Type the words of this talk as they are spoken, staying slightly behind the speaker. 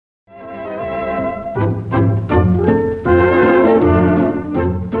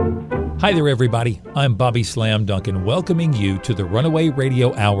Hi there, everybody. I'm Bobby Slam Duncan, welcoming you to the Runaway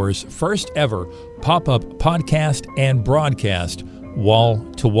Radio Hour's first ever pop-up podcast and broadcast, Wall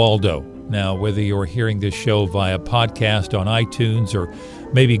to Waldo. Now, whether you're hearing this show via podcast on iTunes or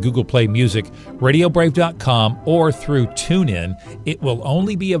maybe Google Play Music, RadioBrave.com, or through TuneIn, it will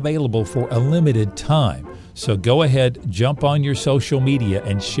only be available for a limited time. So go ahead, jump on your social media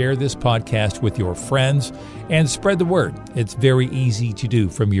and share this podcast with your friends and spread the word. It's very easy to do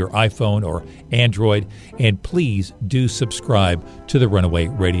from your iPhone or Android, and please do subscribe to the Runaway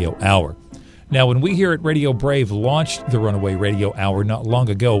Radio Hour. Now, when we here at Radio Brave launched the Runaway Radio Hour not long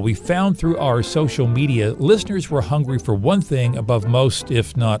ago, we found through our social media listeners were hungry for one thing above most,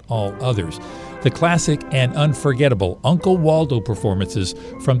 if not all others: the classic and unforgettable Uncle Waldo performances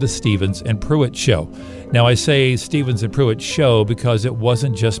from the Stevens and Pruett Show. Now, I say Stevens and Pruett Show because it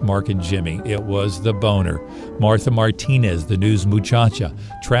wasn't just Mark and Jimmy. It was the Boner, Martha Martinez, the News Muchacha,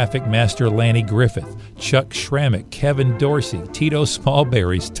 Traffic Master Lanny Griffith, Chuck Schrammick, Kevin Dorsey, Tito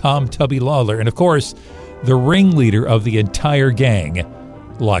Smallberries, Tom Tubby Lawler, and of course, the ringleader of the entire gang,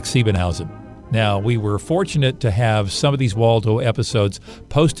 Locke Siebenhausen. Now, we were fortunate to have some of these Waldo episodes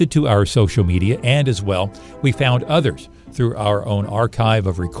posted to our social media, and as well, we found others through our own archive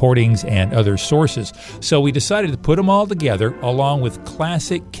of recordings and other sources. So we decided to put them all together along with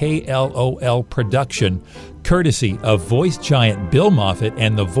classic KLOL production, courtesy of voice giant Bill Moffat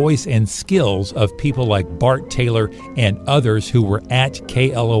and the voice and skills of people like Bart Taylor and others who were at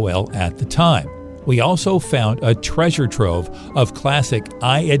KLOL at the time. We also found a treasure trove of classic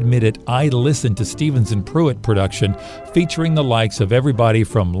I Admit It, I Listen to Stevens and Pruett production featuring the likes of everybody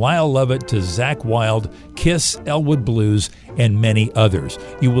from Lyle Lovett to Zakk Wylde, Kiss, Elwood Blues, and many others.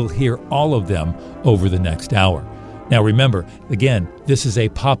 You will hear all of them over the next hour. Now remember, again, this is a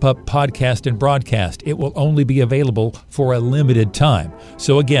pop-up podcast and broadcast. It will only be available for a limited time.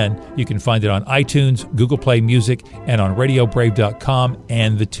 So again, you can find it on iTunes, Google Play Music, and on RadioBrave.com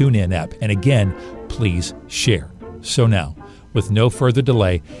and the TuneIn app. And again, please share. So now, with no further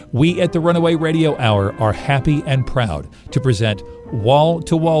delay, we at the Runaway Radio Hour are happy and proud to present Wall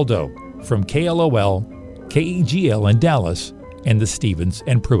to Waldo from KLOL, KEGL in Dallas, and the Stevens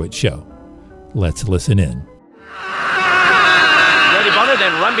and Pruett Show. Let's listen in.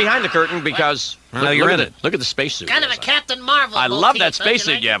 Then run behind the curtain because now you're in it. Look at the spacesuit. Kind of a Captain Marvel. I love that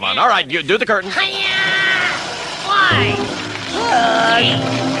spacesuit you have on. All right, you do the curtain. Why?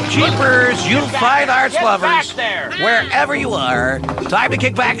 Jeepers, you fine arts lovers, wherever you are, time to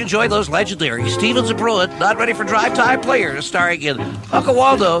kick back and enjoy those legendary Stevens and Pruett Not Ready for Drive Time players starring in Uncle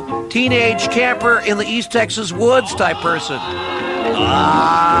Waldo, teenage camper in the East Texas woods type person.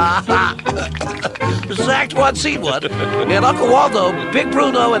 This is Act 1, Scene 1. And Uncle Waldo, Big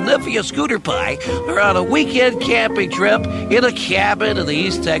Bruno, and Nymphia Scooter Pie are on a weekend camping trip in a cabin in the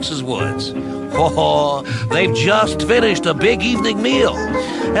East Texas woods. Oh, they've just finished a big evening meal,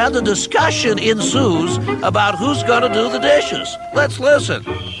 and the discussion ensues about who's going to do the dishes. Let's listen.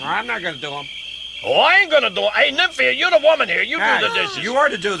 I'm not going to do them. Oh, I ain't gonna do it. Hey, Nymphia, you're the woman here. You do the dishes. You are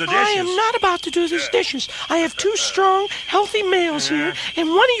to do the dishes. I am not about to do these dishes. I have two strong, healthy males here, and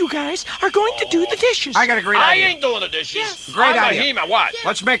one of you guys are going to do the dishes. I got a great idea. I ain't doing the dishes. Yes. Great I'm idea. Bahima. What?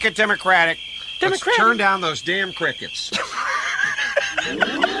 Let's make it democratic. Democratic? Let's turn down those damn crickets.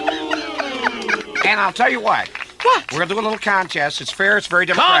 And I'll tell you what. What? We're going to do a little contest. It's fair. It's very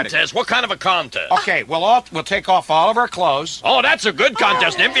democratic. Contest? What kind of a contest? Okay, we'll take off all of our clothes. Oh, that's a good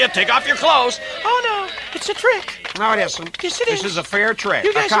contest, Nymphia. Take off your clothes. Oh, no. It's a trick. No, it isn't. Yes, it This is. is a fair trick.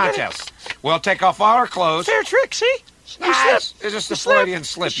 You guys a are contest. We'll take off all our clothes. Fair trick, see? You slipped. It's just a You slipped. Freudian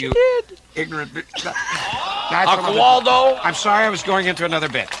slip, Yes, you did. ignorant bitch. Uncle Waldo. I'm sorry I was going into another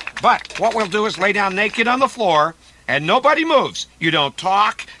bit. But what we'll do is lay down naked on the floor, and nobody moves. You don't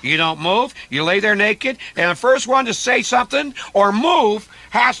talk, you don't move, you lay there naked, and the first one to say something or move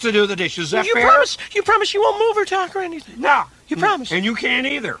has to do the dishes. Is that You fair? promise you won't move or talk or anything? No. You promise? And you can't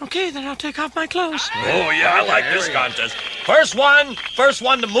either. Okay, then I'll take off my clothes. Oh, yeah, I like this contest. First one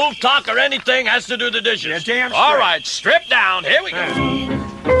to move, talk, or anything has to do the dishes. Yeah, damn All straight. right, strip down. Here we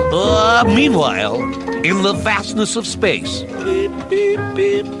go. Meanwhile, in the vastness of space, beep, beep,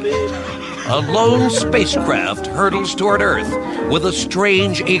 beep, beep, a lone spacecraft hurtles toward Earth with a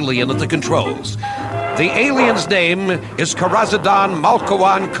strange alien at the controls. The alien's name is Karazadon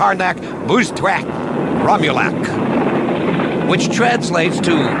Malkawan Karnak Buztrak Romulak, which translates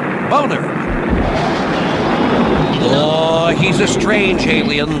to boner. Oh, he's a strange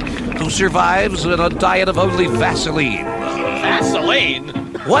alien who survives on a diet of only Vaseline. Vaseline?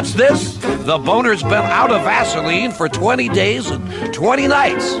 What's this? The boner's been out of Vaseline for 20 days and 20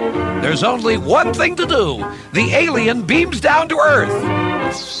 nights. There's only one thing to do. The alien beams down to Earth.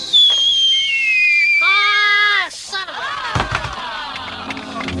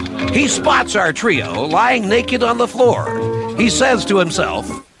 He spots our trio lying naked on the floor. He says to himself,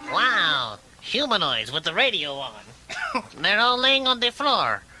 Wow, humanoids with the radio on. They're all laying on the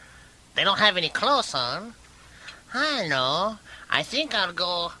floor. They don't have any clothes on. I know. I think I'll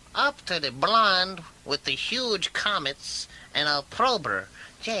go up to the blonde with the huge comets and I'll probe her.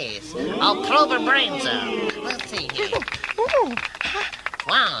 Jeez, I'll probe her brains out. Let's see here.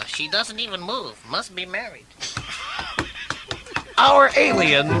 Wow, she doesn't even move. Must be married. our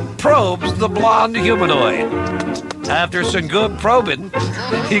alien probes the blonde humanoid. After some good probing,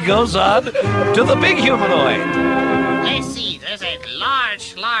 he goes on to the big humanoid. Let's see, there's a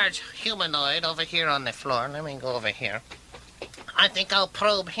large humanoid over here on the floor. Let me go over here. I think I'll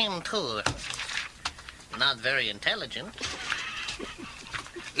probe him too. Not very intelligent.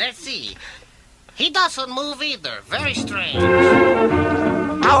 Let's see. He doesn't move either. Very strange.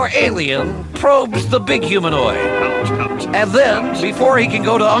 Our alien probes the big humanoid. And then, before he can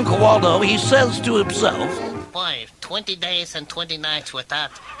go to Uncle Waldo, he says to himself, Boy, 20 days and 20 nights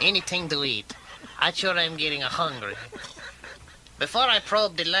without anything to eat. I sure am getting hungry. Before I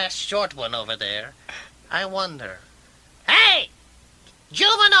probe the last short one over there, I wonder. Hey!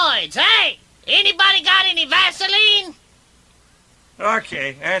 Humanoids, hey! Anybody got any Vaseline?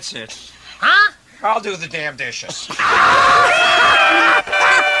 Okay, that's it. Huh? I'll do the damn dishes.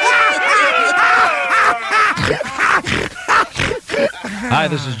 Hi,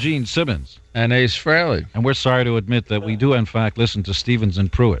 this is Gene Simmons. And Ace Frehley. And we're sorry to admit that we do, in fact, listen to Stevens and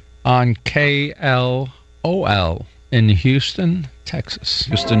Pruett. On KLOL in Houston, Texas.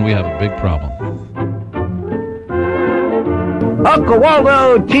 Houston, we have a big problem. Uncle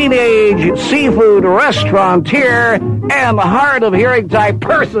Waldo, teenage seafood restaurateur and hard-of-hearing type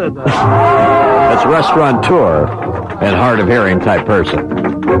person. That's restaurateur and hard-of-hearing type person.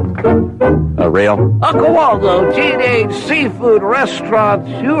 Real? Uncle Waldo, teenage seafood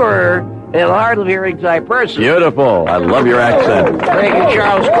restaurateur and hard-of-hearing type person. Beautiful. I love your accent. Thank you,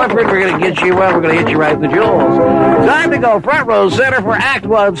 Charles Clifford. We're going to get you well. We're going to hit you right in the jewels. Time to go front row center for Act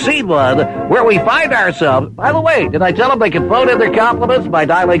 1, Scene 1, where we find ourselves. By the way, did I tell them they can phone in their compliments by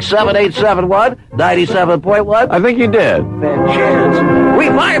dialing 7871-97.1? I think you did. Bad chance. We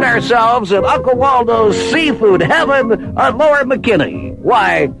find ourselves in Uncle Waldo's seafood heaven on Lower McKinney.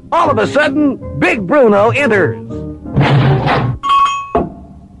 Why, all of a sudden, Big Bruno enters.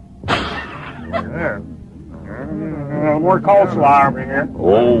 More coleslaw over here.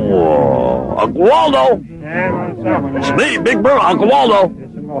 Oh, Uncle Waldo. It's me, Big Bruno. Uncle Waldo.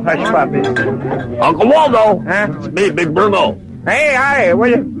 Just a little hush puppy. Uncle Waldo. Huh? It's me, Big Bruno. Hey, hi. What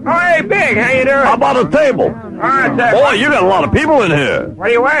you? Oh, hey, Big. How you doing? How about a table? All right, Boy, you got a lot of people in here. What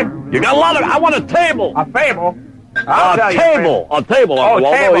do you want? You got a lot of... I want a table. A fable? A table, Uncle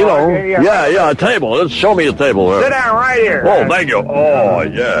Waldo, table. you know. Okay, yeah, a table. Let's show me a table here. Sit down right here. Oh, thank you. Oh,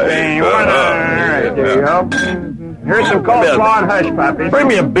 yeah. Hey, all right, there you go. Here's some coleslaw and hush puppies. Bring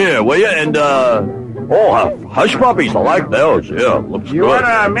me a beer, will you? And, hush puppies. I like those. Yeah, looks good. You want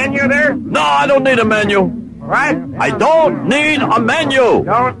a menu there? No, I don't need a menu. What? I don't need a menu.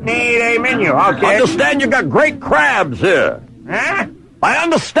 Don't need a menu, okay. I understand you got great crabs here. Huh? I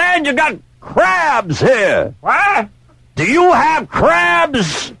understand you got crabs here. What? Do you have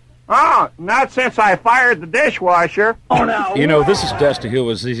crabs? Oh, not since I fired the dishwasher. Oh, no. You know, this is Dusty Hill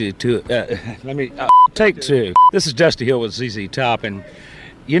with ZZ take two. This is Dusty Hill with ZZ Top, and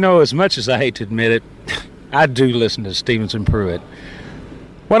you know, as much as I hate to admit it, I do listen to Stevens and Pruett.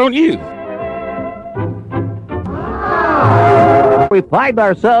 Why don't you? We find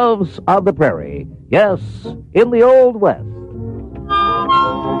ourselves on the prairie. Yes, in the Old West.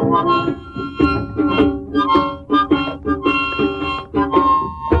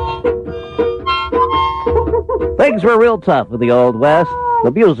 Things were real tough in the Old West.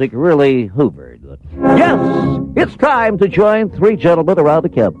 The music really hoovered. Yes, it's time to join three gentlemen around the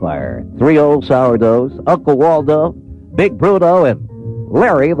campfire. Three old sourdoughs, Uncle Waldo, Big Bruno, and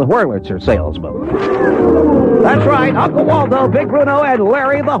Larry the Wurlitzer salesman. That's right, Uncle Waldo, Big Bruno, and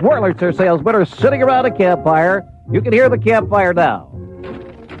Larry the Wurlitzer salesman are sitting around a campfire. You can hear the campfire now.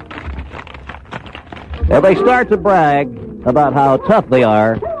 And they start to brag about how tough they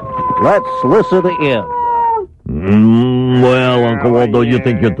are. Let's listen in. Well, Uncle Waldo, you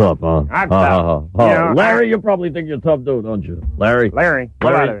think you're tough, huh? I'm tough. Larry, you probably think you're tough, too, don't you? Larry. Larry.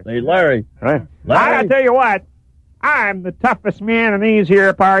 Hey, Larry. I tell you what, I'm the toughest man in these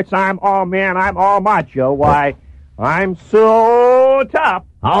here parts. I'm all man. I'm all macho. Why, I'm so tough.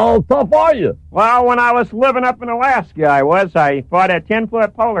 How tough are you? Well, when I was living up in Alaska, I fought a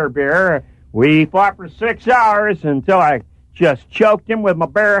 10-foot polar bear. We fought for 6 hours until I just choked him with my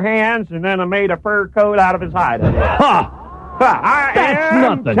bare hands, and then I made a fur coat out of his hide. Ha! I am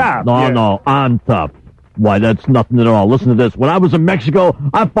nothing. tough. No, I'm tough. Why, that's nothing at all. Listen to this. When I was in Mexico,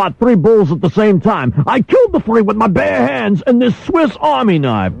 I fought 3 bulls at the same time. I killed the 3 with my bare hands and this Swiss Army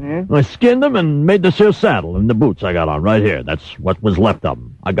knife. I skinned them and made this here saddle and the boots I got on right here. That's what was left of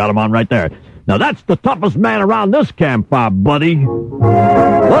them. I got them on right there. Now, that's the toughest man around this campfire, buddy.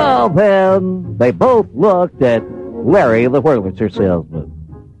 Well, then, they both looked at Larry, the Wurlitzer salesman.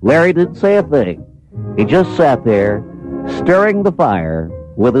 Larry didn't say a thing. He just sat there, stirring the fire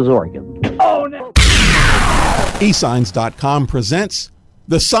with his organ. Oh, no. eSigns.com presents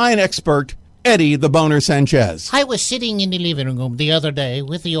the sign expert, Eddie the Boner Sanchez. I was sitting in the living room the other day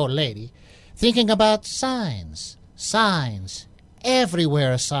with the old lady, thinking about signs. Signs.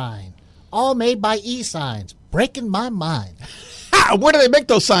 Everywhere a sign. All made by eSigns. Breaking my mind. Where do they make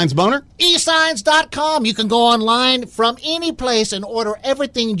those signs, Boner? eSigns.com. You can go online from any place and order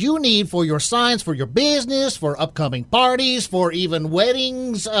everything you need for your signs, for your business, for upcoming parties, for even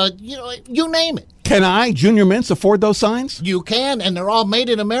weddings, you name it. Can I, Junior Mints, afford those signs? You can, and they're all made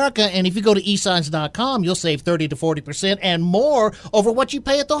in America. And if you go to eSigns.com, you'll save 30 to 40% and more over what you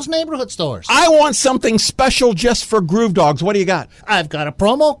pay at those neighborhood stores. I want something special just for Groove Dawgs. What do you got? I've got a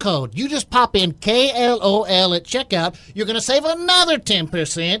promo code. You just pop in KLOL at checkout. You're going to save another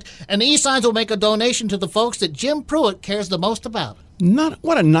 10%, and eSigns will make a donation to the folks that Jim Pruett cares the most about.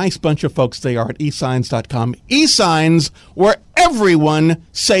 What a nice bunch of folks they are at eSigns.com. eSigns, where everyone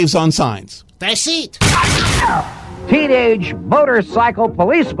saves on signs. That's it. Teenage motorcycle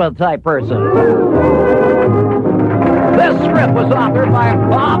policeman type person. This script was authored by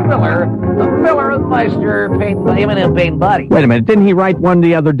Bob Miller, the Miller and Meister paint body. Wait a minute, didn't he write one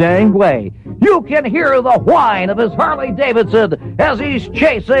the other day? Way. You can hear the whine of his Harley Davidson as he's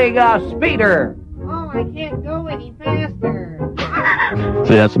chasing a speeder. Oh, I can't go any faster.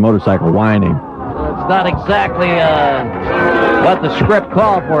 See, that's the motorcycle whining. It's not exactly what the script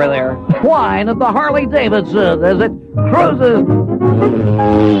called for there. Whine of the Harley Davidson as it cruises.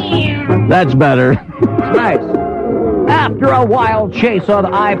 That's better. It's nice. After a wild chase on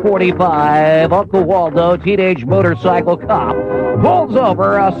I-45, Uncle Waldo, teenage motorcycle cop, pulls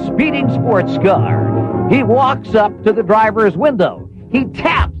over a speeding sports car. He walks up to the driver's window. He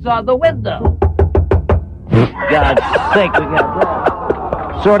taps on the window. God's sake, we got that.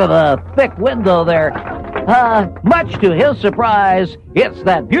 Sort of a thick window there. Much to his surprise, it's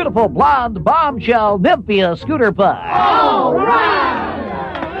that beautiful blonde bombshell Nymphia Scooter Pie. All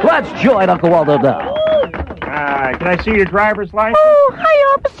right! Let's join Uncle Waldo now. Can I see your driver's license? Oh, hi,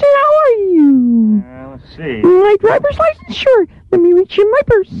 officer. How are you? Let's see. My driver's license? Sure. Let me reach in my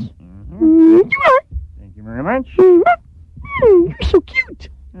purse. You are. Thank you very much. You're so cute.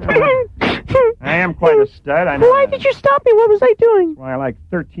 I am quite a stud. I know. Why did you stop me? What was I doing? Why, I like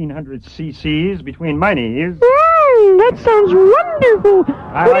 1,300 cc's between my knees. That sounds wonderful.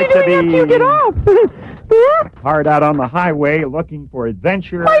 What are you doing after you get off? Hard out on the highway looking for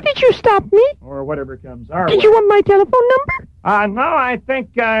adventure. Why did you stop me? Or whatever comes our way. Did you want my telephone number? No, I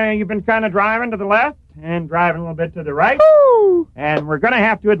think you've been kind of driving to the left and driving a little bit to the right. Oh. And we're going to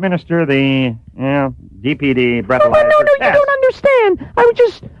have to administer the, DPD breathalyzer no, test. you don't understand. I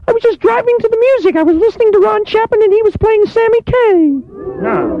was just driving to the music. I was listening to Ron Chapman and he was playing Sammy Kaye.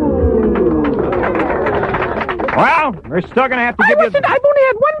 Well, we're still going to have to give you... I've only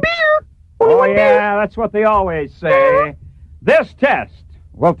had one beer. Only one beer. That's what they always say. This test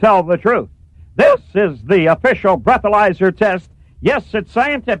will tell the truth. This is the official breathalyzer test. Yes, it's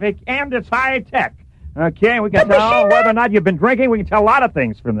scientific and it's high-tech. Okay, we can tell whether or not you've been drinking. We can tell a lot of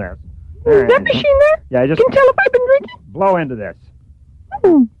things from this. Is that machine there? Yeah, just... Can tell if I've been drinking? Blow into this.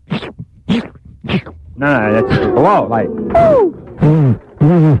 Oh. No, that's blow, like... Oh.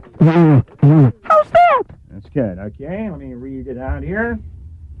 How's that? That's good. Okay, let me read it out here.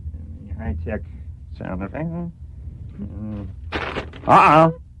 High-tech sound effect.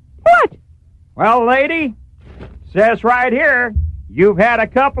 Uh-oh. What? Well, lady, says right here, you've had a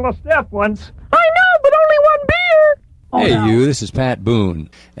couple of stiff ones. I know, but only one beer. Hey, you, this is Pat Boone,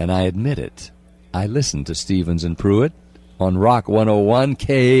 and I admit it. I listen to Stevens and Pruett on Rock 101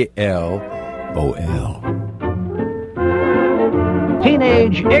 KLOL.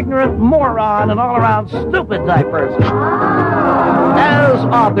 Teenage, ignorant moron and all-around stupid type person. As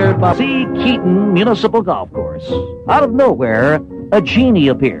authored by C. Keaton Municipal Golf Course. Out of nowhere, a genie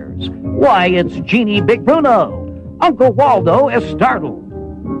appears. Why, it's Genie Big Bruno. Uncle Waldo is startled.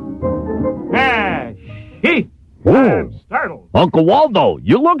 I'm startled. Uncle Waldo,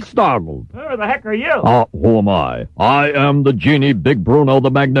 you look startled. Who the heck are you? Who am I? I am the genie Big Bruno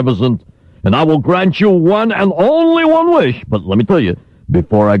the Magnificent, and I will grant you one and only one wish. But let me tell you,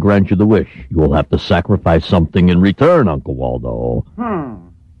 before I grant you the wish, you will have to sacrifice something in return, Uncle Waldo.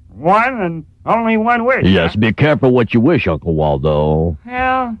 One and only one wish. Yes, be careful what you wish, Uncle Waldo.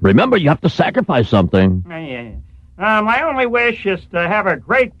 Well, Remember, you have to sacrifice something. my only wish is to have a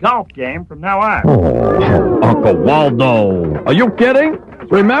great golf game from now on. Oh, Uncle Waldo. Are you kidding?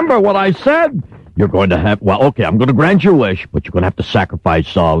 Remember what I said? You're going to have... Well, okay, I'm going to grant your wish, but you're going to have to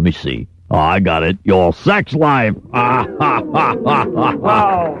sacrifice... let me see. Oh, I got it. Your sex life. Okay.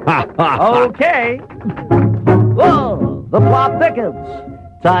 Whoa, the plot thickens.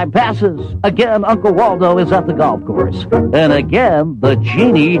 Time passes. Again, Uncle Waldo is at the golf course. And again, the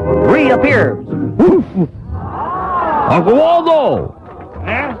genie reappears. Uncle Waldo!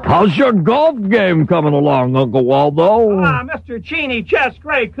 How's your golf game coming along, Uncle Waldo? Mr. Genie, just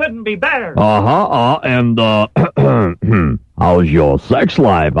great. Couldn't be better. And, how's your sex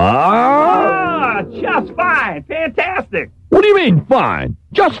life, Just fine. Fantastic. What do you mean, fine?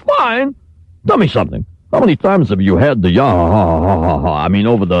 Just fine? Tell me something. How many times have you had the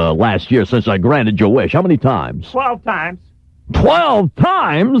over the last year since I granted your wish? How many times? 12 times. 12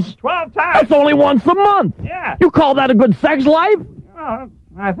 times? 12 times. That's only once a month. Yeah. You call that a good sex life?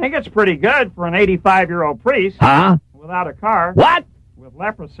 I think it's pretty good for an 85-year-old priest. Huh? Without a car. What? With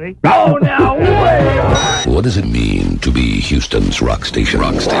leprosy. Oh, now, wait! What does it mean to be Houston's rock station?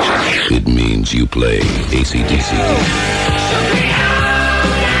 It means you play AC/DC.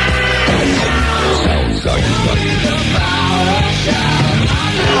 Soundgarden.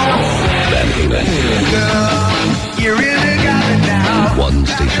 Van Halen. One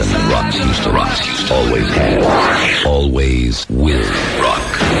station rocks Houston. Always has. Always will. Rock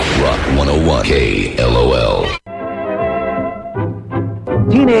 101 KLOL.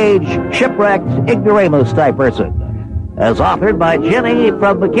 Teenage, shipwrecked, ignoramus type person. As authored by Jenny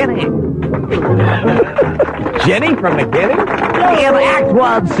from McKinney. Jenny from McKinney? In Act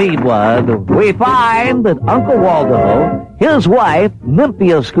 1, Scene 1, we find that Uncle Waldo, his wife,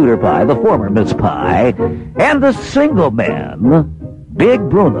 Nymphia Scooter Pie, the former Miss Pie, and the single man, Big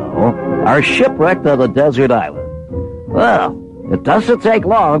Bruno, are shipwrecked on a desert island. Well, it doesn't take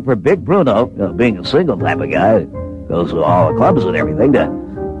long for Big Bruno, being a single type of guy, goes to all the clubs and everything, to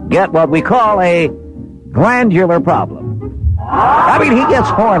get what we call a glandular problem. I mean, he gets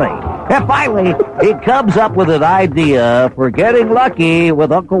horny. And finally, he comes up with an idea for getting lucky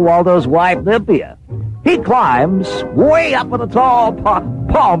with Uncle Waldo's wife, Nymphia. He climbs way up in a tall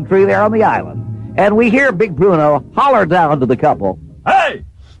palm tree there on the island. And we hear Big Bruno holler down to the couple, "Hey,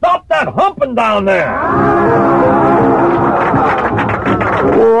 stop that humping down there!"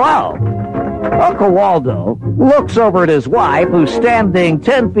 Wow. Uncle Waldo looks over at his wife, who's standing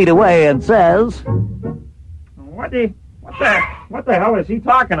 10 feet away, and says, What the hell is he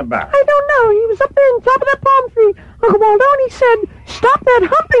talking about? I don't know. He was up there on top of that palm tree, Uncle Waldo, and he said, "Stop that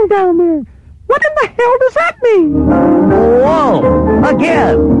humping down there." What in the hell does that mean? Whoa!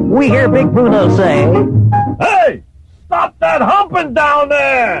 Again, we hear Big Bruno say, "Hey, stop that humping down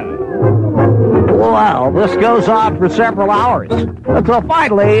there!" Well, this goes on for several hours, until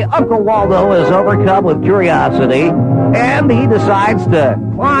finally Uncle Waldo is overcome with curiosity, and he decides to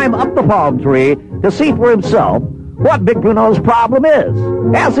climb up the palm tree to see for himself what Big Bruno's problem is.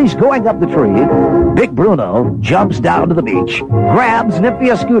 As he's going up the tree, Big Bruno jumps down to the beach, grabs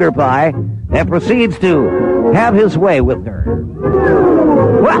Nymphia Scooter Pie, and proceeds to have his way with her.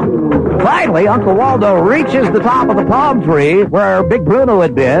 Well, finally, Uncle Waldo reaches the top of the palm tree where Big Bruno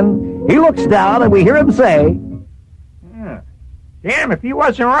had been. He looks down, and we hear him say, Damn, if he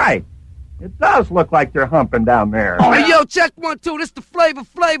wasn't right. It does look like they're humping down there. Hey, yo, check 1, 2. This the Flavor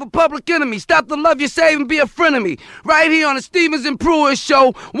Public Enemy. Stop the love you save and be a friend of me. Right here on the Stevens and Pruett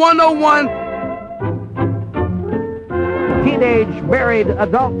Show, 101. Teenage, married,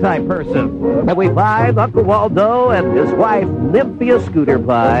 adult-type person. And we find Uncle Waldo and his wife, Nymphia Scooter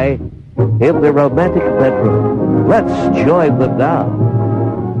Pie, in the romantic bedroom. Let's join them now.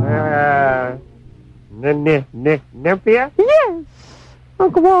 Nymphia? Yes,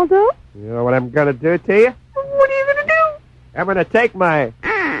 Uncle Waldo. You know what I'm going to do to you? What are you going to do? I'm going to take my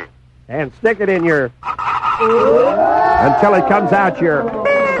and stick it in your... until it comes out your... Oh,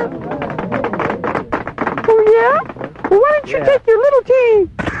 yeah? Well, why don't you take your little tea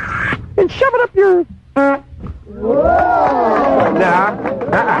and shove it up your... No.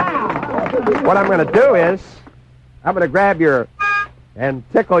 What I'm going to do is, I'm going to grab your... and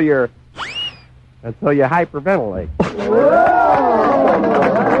tickle your... until you hyperventilate.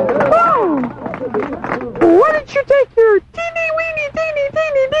 Why don't you take your teeny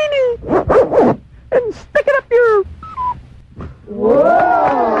and stick it up your...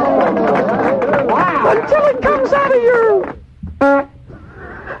 until it comes out of your...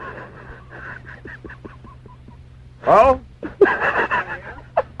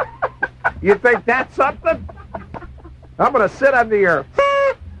 You think that's something? I'm going to sit under your...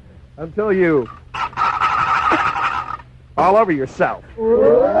 until you... all over yourself. Hey!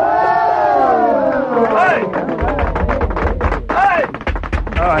 Hey!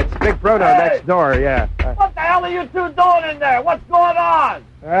 Oh, it's Big Bruno next door, yeah. What the hell are you two doing in there? What's going on?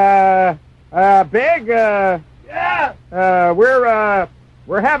 Big, Yeah.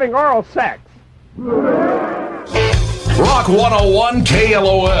 We're having oral sex. Rock 101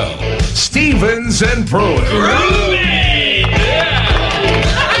 KLOL. Stevens and Pruett.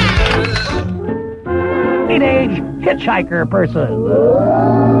 Teenage hitchhiker person.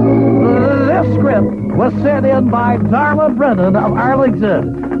 This script was sent in by Darla Brennan of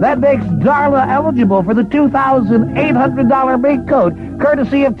Arlington. That makes Darla eligible for the $2,800 mink coat,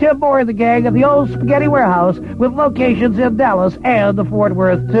 courtesy of Tim Moore and the gang at the Old Spaghetti Warehouse, with locations in Dallas and Fort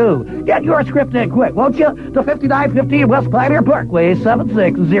Worth, too. Get your script in quick, won't you? To 5915 West Pioneer Parkway,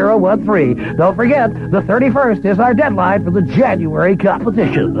 76013. Don't forget, the 31st is our deadline for the January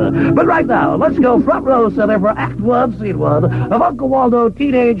competition. But right now, let's go front row center for Act 1, Scene 1 of Uncle Waldo,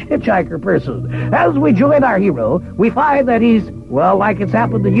 Teenage Hitchhiker Person. As we join our hero, we find that he's, well, like it's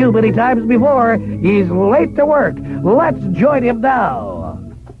happened to you many times before, he's late to work. Let's join him now.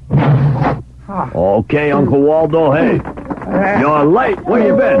 Okay, Uncle Waldo, hey. You're late. Where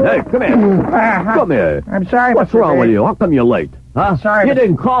you been? Hey, come here. Come here. I'm sorry, What's Mr. wrong Big. with you? How come you're late? Huh? Sorry, You Mr.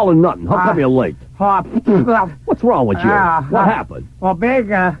 didn't call or nothing. How come you're late? What's wrong with you? What happened? Well, Big,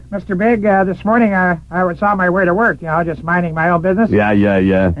 Mr. Big, this morning I was on my way to work, just minding my own business. Yeah.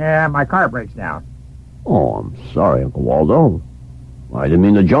 And my car breaks down. Oh, I'm sorry, Uncle Waldo. I didn't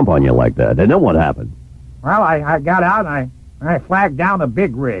mean to jump on you like that. And then what happened? Well, I got out and I flagged down a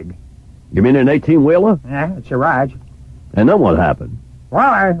big rig. You mean an 18-wheeler? Yeah, it's a ride. And then what happened? Well,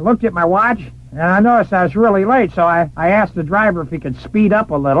 I looked at my watch, and I noticed I was really late, so I asked the driver if he could speed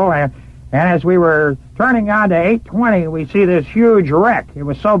up a little, and as we were turning on to 820, we see this huge wreck. It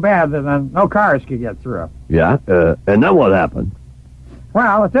was so bad that no cars could get through. Yeah, and then what happened?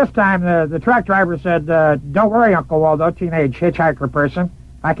 Well, at this time, the truck driver said, don't worry, Uncle Waldo, teenage hitchhiker person.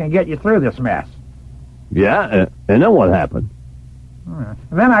 I can get you through this mess. Yeah, and then what happened? And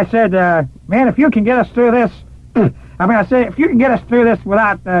then I said, man, if you can get us through this, I said, if you can get us through this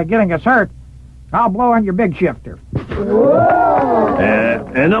without getting us hurt, I'll blow on your big shifter.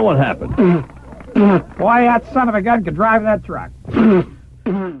 And then what happened? Boy, that son of a gun could drive that truck.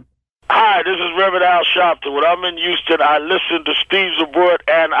 Hi, this is Reverend Al Sharpton. When I'm in Houston, I listen to Stevens and Pruett,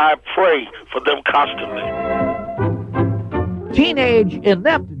 and I pray for them constantly. Teenage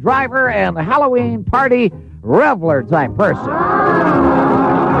inept driver and Halloween party reveler type person.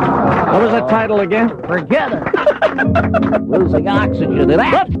 What was that title again? Forget it. Losing oxygen in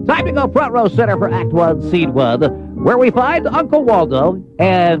act. Time to go front row center for Act 1, Scene 1, where we find Uncle Waldo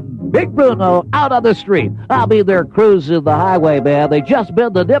and Big Bruno out on the street. I mean, they're cruising the highway, man. They just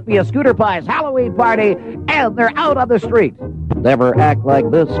been to Nippia Scooter Pie's Halloween party, and they're out on the street. Never act like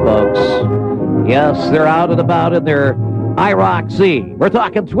this, folks. Yes, they're out and about in their IROC C. We're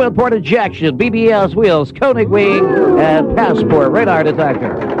talking twin port injection, BBS wheels, Koenig wing, and passport radar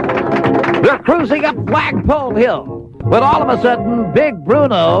detector. They're cruising up Flagpole Hill, when all of a sudden, Big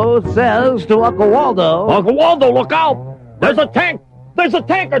Bruno says to Uncle Waldo, Uncle Waldo, look out! There's a tank! There's a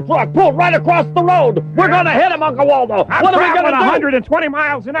tanker truck pulled right across the road! We're gonna hit him, Uncle Waldo! What are we gonna do? 120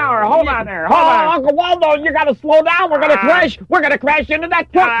 miles an hour. Hold on there. Hold on. Uncle Waldo, you gotta slow down. We're gonna crash. We're gonna crash into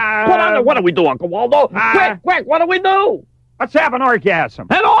that truck. Put on the... What do we do, Uncle Waldo? Quick, what do we do? Let's have an orgasm.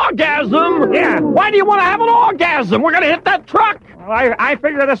 An orgasm? Yeah. Why do you want to have an orgasm? We're going to hit that truck. Well, I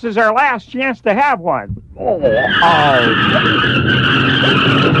figure this is our last chance to have one.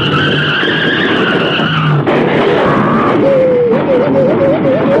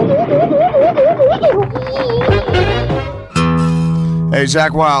 Hey,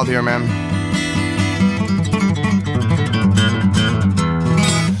 Zach Wild here, man.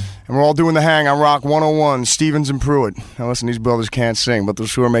 And we're all doing the hang on Rock 101, Stevens and Pruett. Now listen, these brothers can't sing, but they'll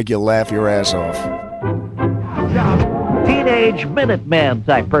sure make you laugh your ass off. Teenage Minuteman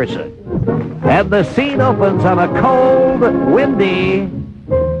type person. And the scene opens on a cold, windy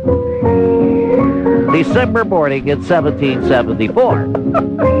December morning in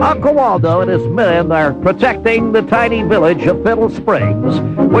 1774. Uncle Waldo and his men are protecting the tiny village of Fiddle Springs,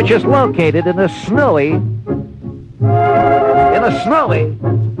 which is located in a snowy...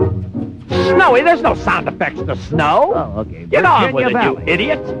 Snowy, there's no sound effects to snow. Oh, okay. Get on with it, Valley. you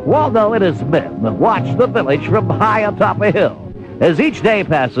idiot. Waldo and his men watch the village from high atop a hill. As each day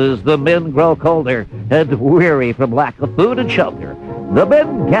passes, the men grow colder and weary from lack of food and shelter. The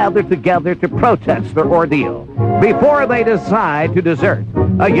men gather together to protest their ordeal. Before they decide to desert,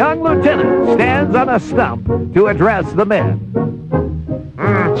 a young lieutenant stands on a stump to address the men.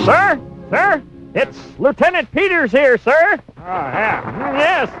 Sir? Sir? It's Lieutenant Peters here, sir. Oh, yeah.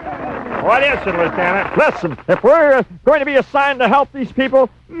 Yes. What is it, Lieutenant? Listen, if we're going to be assigned to help these people,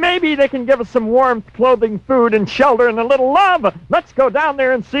 maybe they can give us some warmth, clothing, food, and shelter, and a little love. Let's go down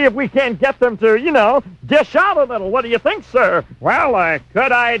there and see if we can't get them to, dish out a little. What do you think, sir? Well,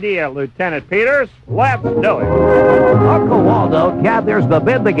 good idea, Lieutenant Peters. Let's do it. Uncle Waldo gathers the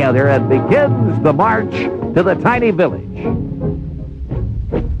men together and begins the march to the tiny village.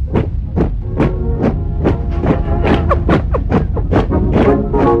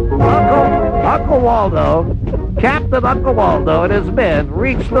 Uncle Waldo, Captain Uncle Waldo and his men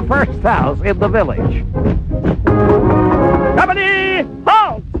reach the first house in the village. Company,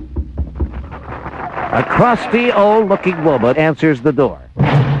 halt! A crusty, old-looking woman answers the door.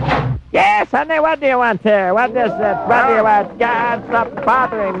 Yes, honey, what do you want here? What is it? What do you want? God, stop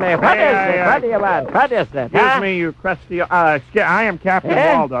bothering me. What is it? What do you want? What is it? Excuse me, you crusty... I am Captain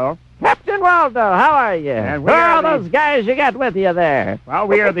Waldo. Captain Waldo, how are you? And who are those guys you got with you there? Well,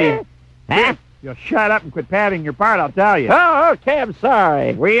 we are the... Huh? You'll shut up and quit padding your part, I'll tell you. Oh, okay, I'm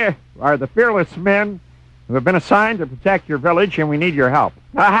sorry. We are the fearless men who have been assigned to protect your village, and we need your help.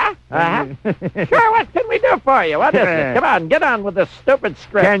 Sure, what can we do for you? What is it? Come on, get on with this stupid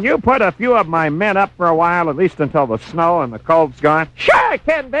script. Can you put a few of my men up for a while, at least until the snow and the cold's gone? Sure I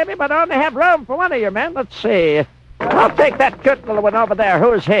can, baby, but I only have room for one of your men. Let's see. I'll take that cute little one over there.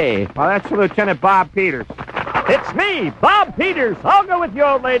 Who's he? Well, that's Lieutenant Bob Peters. It's me, Bob Peters. I'll go with you,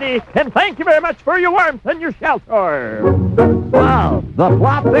 old lady, and thank you very much for your warmth and your shelter. Well, the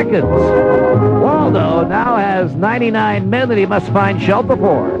plot thickens. Waldo now has 99 men that he must find shelter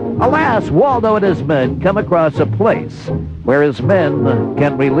for. Alas, Waldo and his men come across a place where his men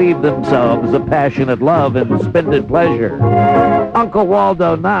can relieve themselves of passionate love and splendid pleasure. Uncle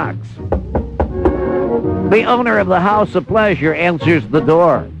Waldo knocks. The owner of the House of Pleasure answers the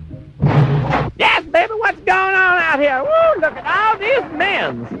door. Yes, baby, what's going on out here? Woo, look at all these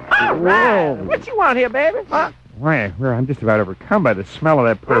men. All right. What you want here, baby? Huh? Wait, I'm just about overcome by the smell of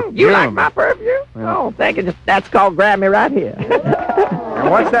that perfume. You like my perfume? Oh, thank you. That's called Grab Me Right Here.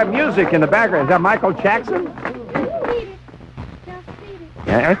 And what's that music in the background? Is that Michael Jackson?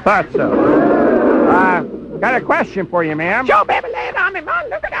 Yeah, I thought so. Got a question for you, ma'am. Sure, baby, lay it on me, man.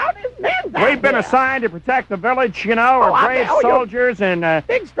 Look at all these men. We've been assigned to protect the village, we're brave soldiers and...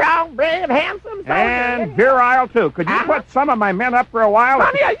 big, strong, brave, handsome soldiers. And virile, too. Could you put some of my men up for a while?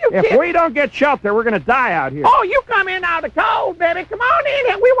 Honey, are you kidding? If we don't get shelter, we're going to die out here. Oh, you come in out of the cold, baby. Come on in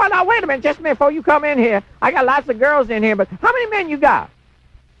here. Wait a minute, just a minute before you come in here. I got lots of girls in here, but how many men you got?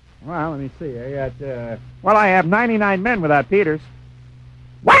 Well, let me see. I have 99 men without Peters.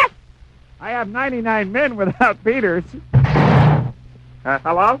 What? I have 99 men without Peters.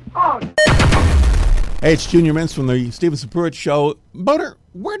 Hello? Oh. Hey, it's Junior Mintz from the Stevens and Pruett Show. Boner,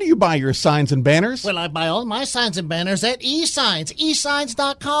 where do you buy your signs and banners? Well, I buy all my signs and banners at eSigns,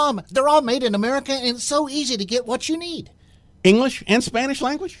 eSigns.com. They're all made in America, and it's so easy to get what you need. English and Spanish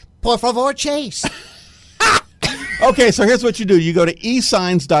language? Por favor, Chase. Okay, so here's what you do. You go to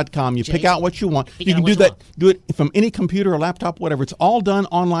eSigns.com. You pick out what you want. You can do that. Do it from any computer or laptop, whatever. It's all done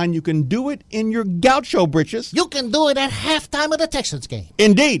online. You can do it in your gaucho britches. You can do it at halftime of the Texans game.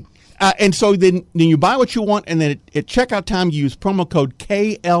 Indeed. And so then you buy what you want, and then at checkout time, you use promo code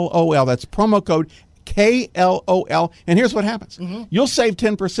KLOL. That's promo code KLOL. And here's what happens. Mm-hmm. You'll save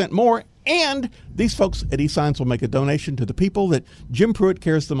 10% more, and these folks at eSigns will make a donation to the people that Jim Pruett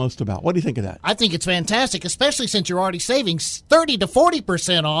cares the most about. What do you think of that? I think it's fantastic, especially since you're already saving 30 to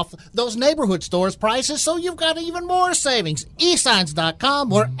 40% off those neighborhood stores' prices, so you've got even more savings. eSigns.com,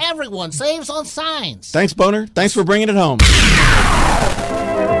 where everyone saves on signs. Thanks, Boner. Thanks for bringing it home.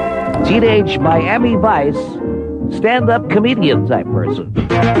 Teenage Miami Vice stand-up comedian type person.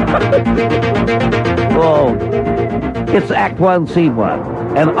 Oh, it's Act 1, Scene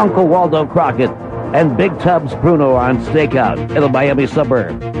 1, and Uncle Waldo Crockett and Big Tubbs Bruno are on stakeout in a Miami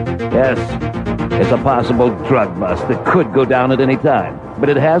suburb. Yes, it's a possible drug bust that could go down at any time, but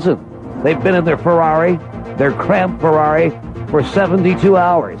it hasn't. They've been in their Ferrari, their cramped Ferrari, for 72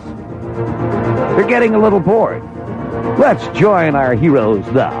 hours. They're getting a little bored. Let's join our heroes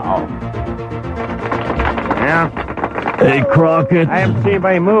now. Yeah? Hey, Crockett. I haven't seen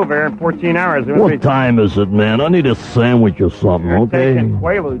anybody move here in 14 hours. What time is it, man? I need a sandwich or something, okay? Taking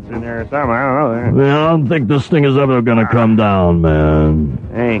Quaaludes in there or something. I don't know. Man, I don't think this thing is ever going to come down, man.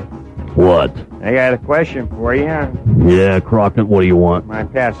 Hey. What? I got a question for you. Yeah, Crockett, what do you want?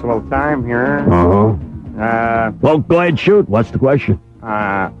 Might pass a little time here. Uh-huh. Well, go ahead, shoot. What's the question?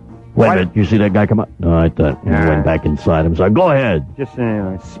 Wait a minute. You see that guy come up? No, I thought he went back inside him. So go ahead. Just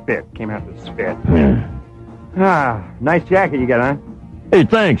spit. Came out the spit. Yeah. Nice jacket you got, huh? Hey,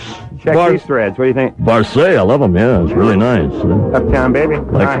 thanks. Check these threads. What do you think? Barclay, I love them. Yeah, it's really nice. Uptown, baby.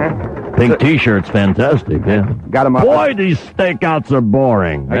 Pink T-shirt's fantastic. Yeah. Got them up. Boy, these stakeouts are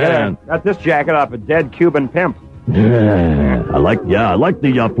boring. Man. Got this jacket off a dead Cuban pimp. Yeah, I like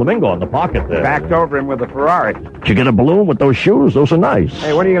the flamingo on the pocket there. Backed over him with a Ferrari. Did you get a balloon with those shoes? Those are nice.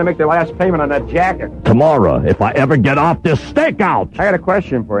 Hey, when are you going to make the last payment on that jacket? Tomorrow, if I ever get off this stakeout. I got a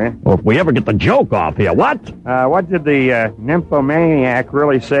question for you. Or if we ever get the joke off here. What? What did the nymphomaniac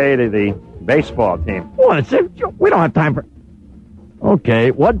really say to the baseball team? What? We don't have time for... Okay,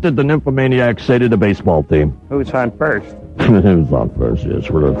 what did the nymphomaniac say to the baseball team? Who's on first? Who's on first? Yes,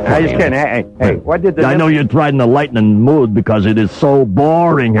 we're I just kidding. Hey, what did the... I know you're trying to lighten the mood because it is so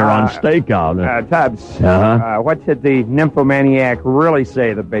boring here on Stakeout. Tubbs, what did the nymphomaniac really say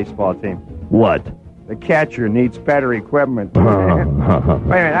to the baseball team? What? The catcher needs better equipment. Wait a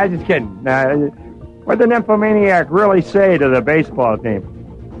minute, I just kidding. What did the nymphomaniac really say to the baseball team?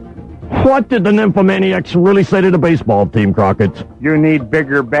 What did the nymphomaniacs really say to the baseball team, Crockett? You need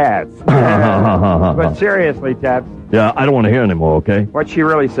bigger bats. But seriously, Tubbs. Yeah, I don't want to hear anymore, okay? What'd she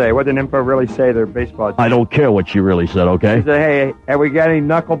really say? What did Nympho really say to their baseball team? I don't care what she really said, okay? She said, hey, have we got any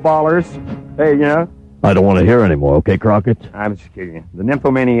knuckleballers? Hey, you know? I don't want to hear anymore, okay, Crockett? I'm just kidding you. The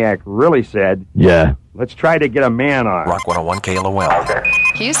nymphomaniac really said... Yeah. Let's try to get a man on. Rock 101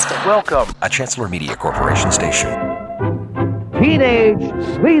 KLOL. Houston. Welcome. A Chancellor Media Corporation station. Teenage,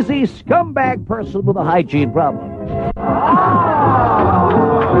 sleazy, scumbag person with a hygiene problem.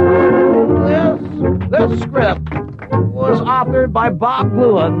 This script was authored by Bob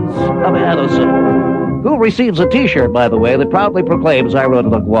Lewins of Addison, who receives a T-shirt, by the way, that proudly proclaims I wrote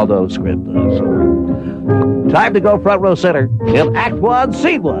an Uncle Waldo script. Time to go front row center. In Act 1,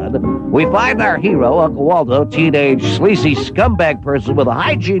 Scene 1, we find our hero, Uncle Waldo, teenage, sleazy, scumbag person with a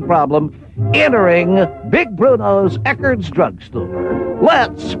hygiene problem, entering Big Bruno's Eckerd's drugstore.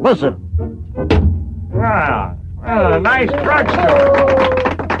 Let's listen. A nice drugstore.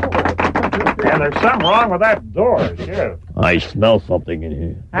 And there's something wrong with that door, too. I smell something in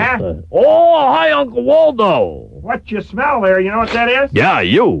here. Huh? Oh, hi, Uncle Waldo. What you smell there, you know what that is? Yeah,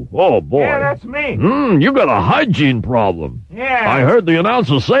 you. Oh, boy. Yeah, that's me. You got a hygiene problem. Yeah. I heard the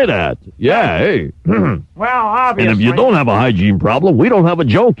announcer say that. Yeah, hey. Well, obviously. And if you don't have a hygiene problem, we don't have a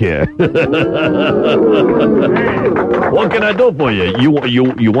joke here. What can I do for you? You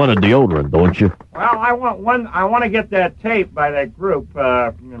want a deodorant, don't you? Well, I want to get that tape by that group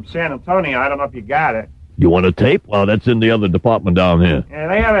from San Antonio. I don't know if you got it. You want a tape? Well, that's in the other department down here. Yeah,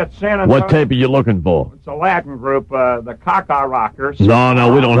 they have it San Antonio. What tape are you looking for? It's a Latin group, the Caca Rockers.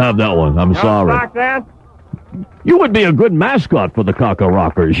 No, we don't have that one. I'm sorry. Like that? You would be a good mascot for the Caca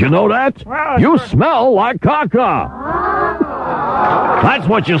Rockers. You know that? Well, you smell like caca. That's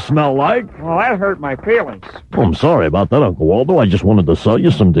what you smell like. Well, that hurt my feelings. Oh, I'm sorry about that, Uncle Waldo. I just wanted to sell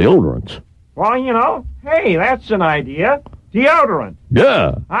you some deodorant. Well, you know, hey, that's an idea. Deodorant.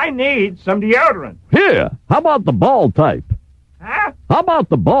 Yeah. I need some deodorant. Here, how about the ball type? Huh? How about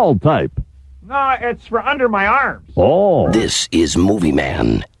the ball type? No, it's for under my arms. Oh. This is Movie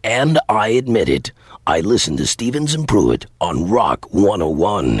Man, and I admit it. I listen to Stevens and Pruett on Rock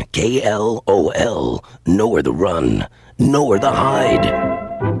 101 KLOL. Nowhere to run, nowhere to hide.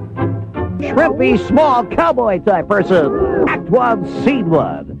 Shrimpy, small cowboy type person. Act 1, Scene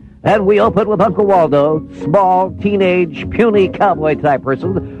 1. And we open with Uncle Waldo, small, teenage, puny cowboy type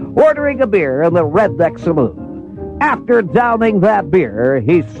person, ordering a beer in the Redneck Saloon. After downing that beer,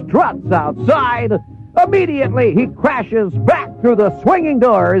 he struts outside. Immediately, he crashes back through the swinging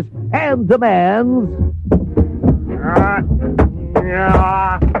doors and demands...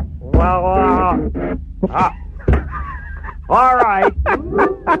 All right.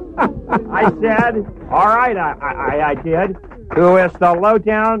 I said, all right, I did. Who is the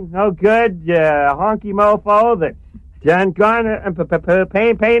low-down, no good, honky mofo that done gone and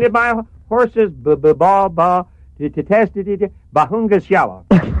painted my horses to test it bahungas yellow?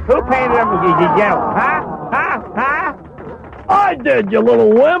 Who painted them yellow? Huh? I did, you little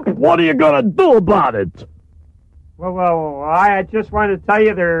wimp. What are you going to do about it? Well, I just wanted to tell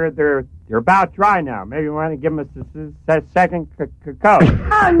you they're about dry now. Maybe you want to give them a second coat.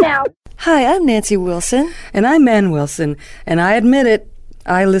 Oh, no. Hi, I'm Nancy Wilson. And I'm Ann Wilson. And I admit it,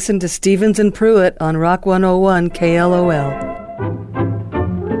 I listen to Stevens and Pruett on Rock 101 KLOL.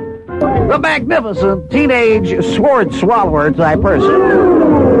 The magnificent teenage sword swallower type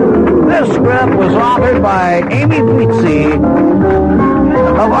person. This script was authored by Amy Buitzi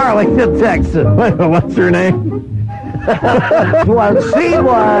of Arlington, Texas. What's her name? Was scene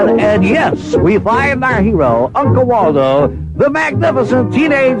one, and yes, we find our hero, Uncle Waldo, the magnificent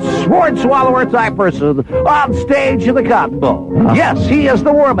teenage sword swallower type person, on stage in the Cotton Bowl. Yes, he is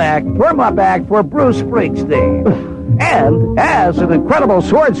the warm act for Bruce Springsteen. And as an incredible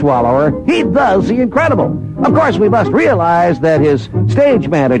sword swallower, he does the incredible. Of course, we must realize that his stage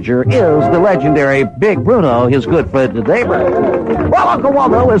manager is the legendary Big Bruno, his good friend and neighbor. Well, Uncle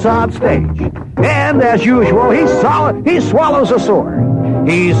Waldo is on stage. And as usual, he swallows a sword.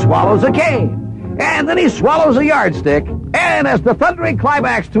 He swallows a cane. And then he swallows a yardstick. And as the thundering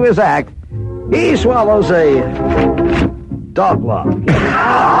climax to his act, he swallows a dog log.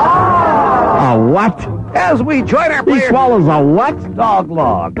 A what? As we join our players... He swallows a what? Dog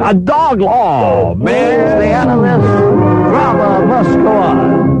log. A dog log. Oh, man. The end of this drama must go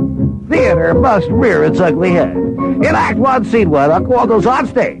on. Theater must rear its ugly head. In Act 1, Scene 1, Uncle Waldo's on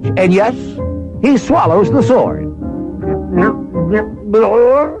stage. And yes, he swallows the sword.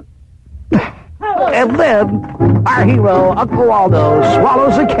 And then our hero, Uncle Waldo,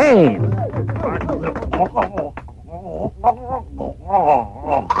 swallows a cane.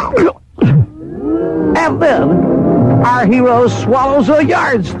 And then our hero swallows a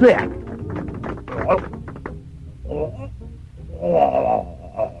yardstick.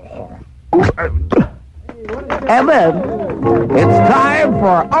 And then it's time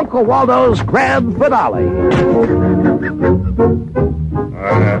for Uncle Waldo's grand finale.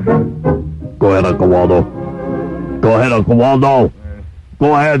 Go ahead, Uncle Waldo. Go ahead, Uncle Waldo.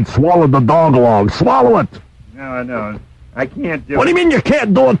 Go ahead, swallow the dog log. Swallow it. No. I can't do it. What do you mean you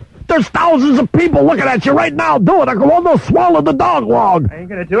can't do it? There's thousands of people looking at you right now. Do it, Uncle Waldo. Swallow the dog log. I ain't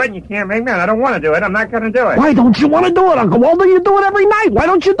going to do it, and you can't make me. I don't want to do it. I'm not going to do it. Why don't you want to do it, Uncle Waldo? You do it every night. Why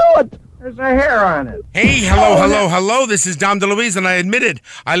don't you do it? There's a hair on it. Hey, hello. This is Dom DeLuise, and I admit it.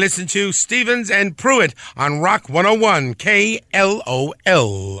 I listen to Stevens and Pruett on Rock 101,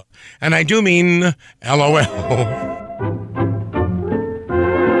 KLOL. And I do mean LOL.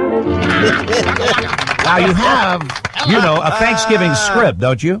 Now you have, a Thanksgiving script,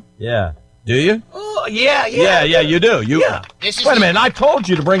 don't you? Yeah. Do you? Oh, yeah. Yeah, you do. Wait a minute, I told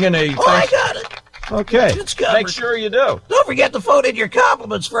you to bring in a... I got it. Okay. It's covered. Make sure you do. Don't forget to phone in your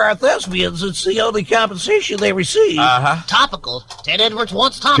compliments for our thespians. It's the only compensation they receive. Uh-huh. Topical. Ted Edwards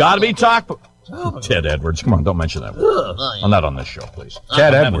wants topical. Gotta be topical. Ted Edwards, come on, don't mention that. I'm not on this show, please.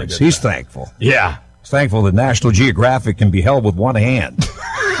 Ted Edwards, he's thankful. Yeah. He's thankful that National Geographic can be held with one hand.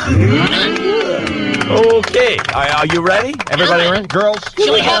 Okay. Are you ready? Everybody ready? Girls?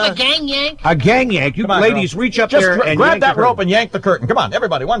 Shall we have a gang yank? A gang yank. You ladies, reach up Just there and grab yank that the rope and yank the curtain. Come on,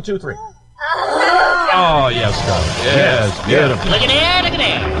 everybody. 1, 2, 3. Oh, yes, Scott. Yes, beautiful. Look at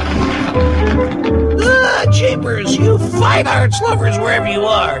there. Chambers, you fine arts lovers wherever you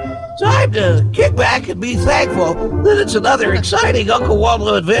are. Time to kick back and be thankful that it's another exciting Uncle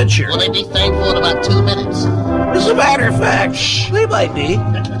Waldo adventure. Will they be thankful in about 2 minutes? As a matter of fact, they might be.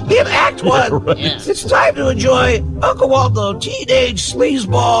 In Act 1, it's time to enjoy Uncle Waldo, teenage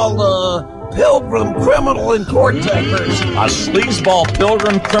sleazeball, pilgrim criminal in court type person. A sleazeball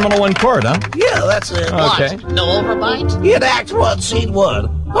pilgrim criminal in court, huh? Yeah, that's it. Okay. What? No overbite? In Act 1, Scene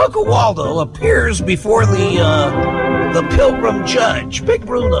 1, Uncle Waldo appears before the pilgrim judge, Big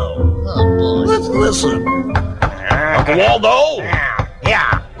Bruno. Oh, boy. Let's listen. Uncle Waldo?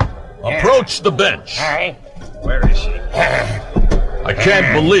 Yeah. Approach the bench. All right. Where is she? I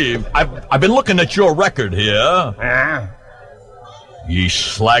can't believe I've been looking at your record here. Ye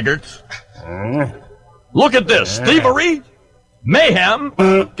slaggards. Look at this. Thievery, mayhem,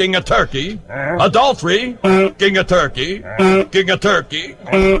 king of turkey, adultery, king of turkey, king of turkey,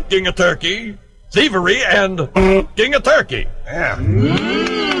 king of turkey, thievery, and king of turkey.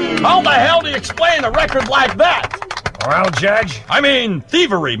 How the hell do you explain a record like that? Well, Judge. I mean,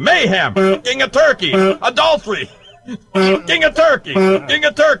 thievery, mayhem, king of turkey, adultery, king of turkey,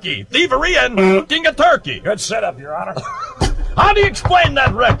 thievery, and king of turkey. Good setup, Your Honor. How do you explain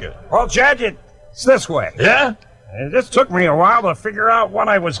that record? Well, Judge, it's this way. Yeah? It just took me a while to figure out what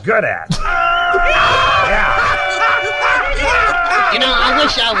I was good at. Yeah. I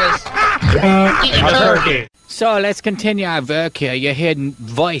wish I was king of turkey. So let's continue our work here. You're hearing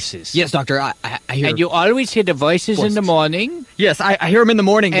voices. Yes, Doctor, I hear. And you always hear the voices in the morning? Yes, I hear them in the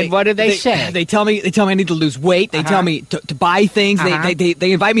morning. And what do they say? They tell me I need to lose weight. They tell me to buy things.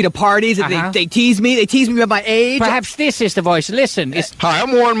 They invite me to parties. They tease me. They tease me about my age. Perhaps this is the voice. Listen. Hi,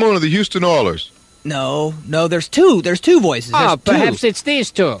 I'm Warren Moon of the Houston Oilers. No, there's two. There's two voices. Oh, There's two. perhaps it's these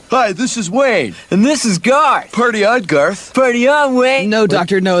two. Hi, this is Wayne. And this is Garth. Party on, Garth. Party on, Wayne. No,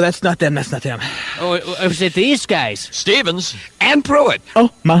 Doctor, no, that's not them. That's not them. Oh, is it these guys? Stevens. And Pruett. Oh,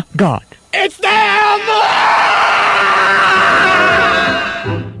 my God. It's them!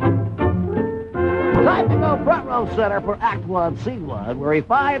 Time to go front row center for Act 1, Scene 1, where we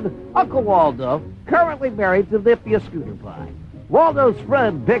find Uncle Waldo, currently married to Nympia Scooter Pie. Waldo's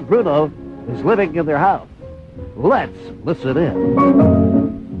friend, Big Bruno, is living in their house. Let's listen in.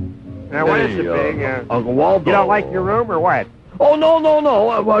 Now, what is it, Big? Uncle Waldo. You don't like your room or what? Oh, no.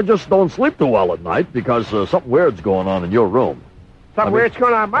 I just don't sleep too well at night because something weird's going on in your room. Something weird's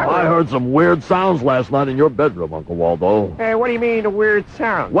going on in my room? I heard some weird sounds last night in your bedroom, Uncle Waldo. Hey, what do you mean, a weird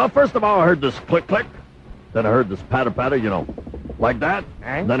sound? Well, first of all, I heard this click-click. Then I heard this patter-patter, like that.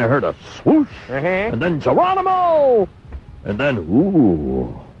 Eh? Then I heard a swoosh. And then Geronimo! And then, ooh,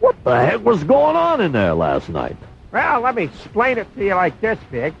 what the heck was going on in there last night? Well, let me explain it to you like this,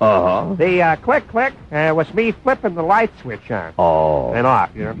 Big. Uh-huh. The click-click was me flipping the light switch on. Oh. And off,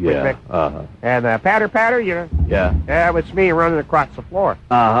 Yeah. Click-click. Uh-huh. And the patter-patter, Yeah. that was me running across the floor.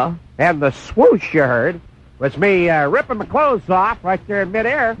 Uh-huh. And the swoosh you heard was me ripping my clothes off right there in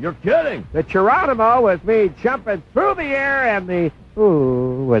midair. You're kidding. The Geronimo was me jumping through the air, and the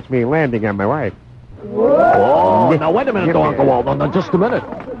ooh was me landing on my wife. Oh, now wait a minute, Uncle Waldo. Now, just a minute.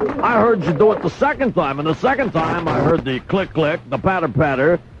 I heard you do it the second time, and the second time I heard the click-click, the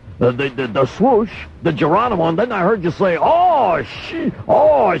patter-patter, the swoosh, the Geronimo, and then I heard you say, oh, she.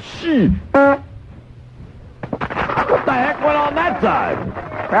 What the heck went on that time?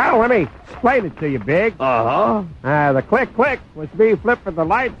 Well, let me explain it to you, Big. Uh-huh. The click-click was me flipping the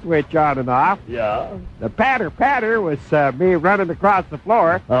light switch on and off. Yeah. The patter-patter was me running across the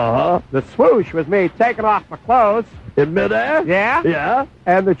floor. Uh-huh. The swoosh was me taking off my clothes. In midair? Yeah. Yeah.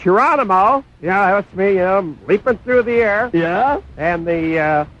 And the Geronimo, that was me, leaping through the air. Yeah. And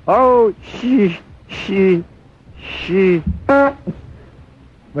the, she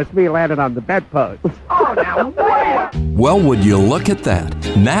was me landing on the bedpost. Oh, now well, would you look at that?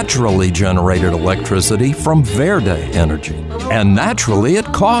 Naturally generated electricity from Verde Energy. And naturally it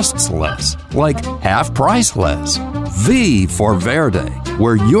costs less, like half price less. V for Verde,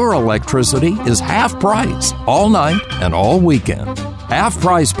 where your electricity is half price all night and all weekend. Half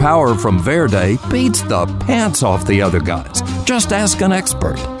price power from Verde beats the pants off the other guys. Just ask an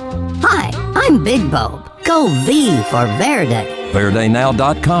expert. Hi, I'm Big Bulb. Go V for Verde.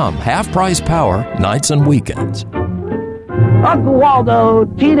 VerdeNow.com. Half price power nights and weekends. Uncle Waldo,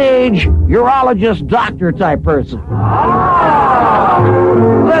 teenage urologist doctor type person.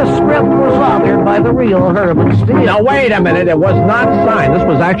 This script was authored by the real Herman Steele. Now, wait a minute. It was not signed. This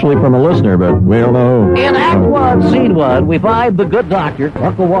was actually from a listener, but we don't know. In Act 1, Scene 1, we find the good doctor,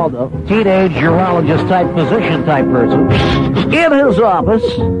 Uncle Waldo, teenage urologist type physician type person, in his office,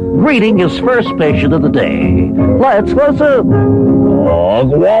 greeting his first patient of the day. Let's listen.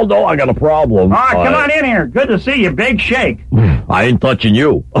 Uncle Waldo, I got a problem. Come on in here. Good to see you, Big. Shake. I ain't touching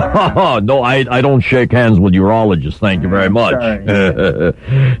you. No, I don't shake hands with urologists. Thank you very much.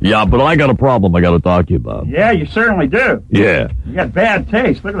 Yeah, but I got a problem I got to talk to you about. Yeah, you certainly do. Yeah. You got bad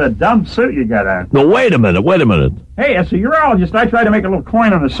taste. Look at that dumb suit you got on. No, wait a minute. Hey, as a urologist, I try to make a little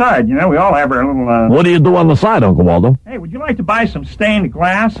coin on the side. We all have our little, What do you do on the side, Uncle Waldo? Hey, would you like to buy some stained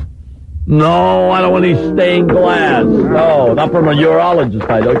glass? No, I don't want any stained glass. No, not from a urologist.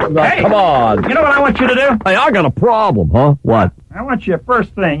 Hey, come on. You know what I want you to do? Hey, I got a problem, huh? What? I want you,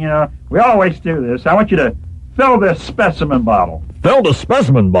 first thing, we always do this. I want you to fill this specimen bottle. Fill the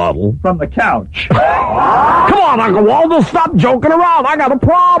specimen bottle? From the couch. Come on, Uncle Waldo, stop joking around. I got a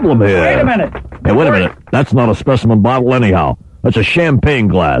problem here. Wait a minute. Hey, wait a minute. That's not a specimen bottle anyhow. That's a champagne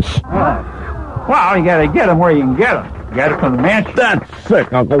glass. Well, you gotta get them where you can get them. You got it from the mansion. That's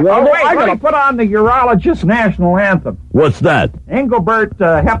sick, Uncle Waldo. Oh, wait, let me put on the urologist national anthem. What's that? Engelbert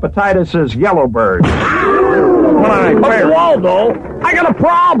Hepatitis' Yellowbird. Uncle Waldo, I got a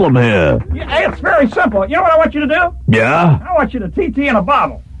problem here. Yeah, it's very simple. You know what I want you to do? Yeah? I want you to TT in a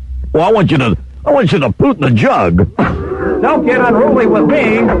bottle. Well, I want you to poot in a jug. Don't get unruly with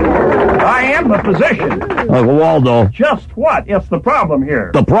me. I am the physician. Uncle Waldo. Just what is the problem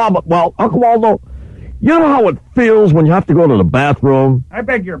here? The problem? Well, Uncle Waldo, you know how it feels when you have to go to the bathroom? I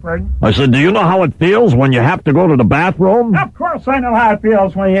beg your pardon? I said, do you know how it feels when you have to go to the bathroom? Of course I know how it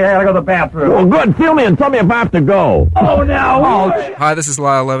feels when you have to go to the bathroom. Well, good. Feel me and tell me if I have to go. Oh, no. Hi, this is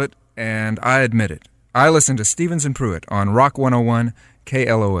Lyle Levitt, and I admit it. I listen to Stevens and Pruett on Rock 101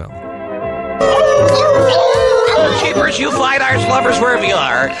 KLOL. neighbors, you fine arts lovers wherever you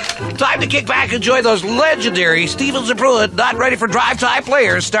are. Time to kick back and enjoy those legendary Stevens and Pruett Not Ready for Drive Time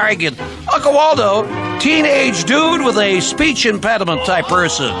Players starring in Uncle Waldo, teenage dude with a speech impediment type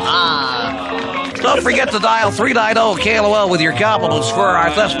person. Don't forget to dial 390-KLOL with your compliments for our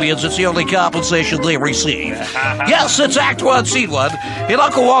thespians. It's the only compensation they receive. Yes, it's Act 1, Scene 1. And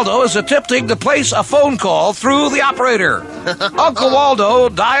Uncle Waldo is attempting to place a phone call through the operator. Uncle Waldo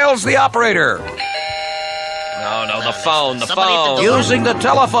dials the operator. No, the phone. Using the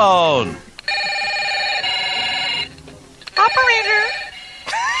telephone. Operator.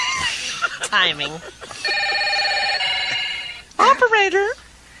 Timing. Operator.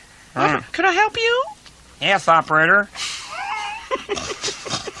 Can I help you? Yes, operator.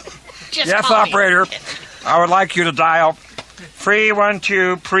 Yes, operator. I would like you to dial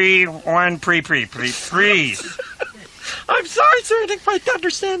 312 pre-1 please. I'm sorry, sir. I didn't quite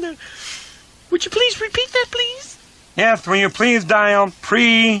understand that. Would you please repeat that, please? Yes, will you please dial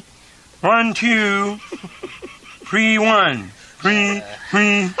pre-12 pre-1 I'm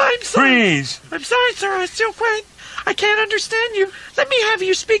sorry. please. I'm sorry, sir. I can't understand you. Let me have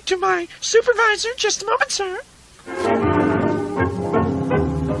you speak to my supervisor. Just a moment, sir.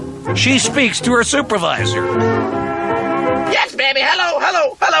 She speaks to her supervisor. Yes, baby.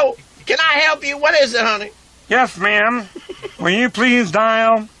 Hello. Can I help you? What is it, honey? Yes, ma'am. Will you please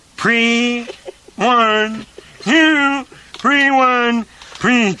dial pre-1 pre-1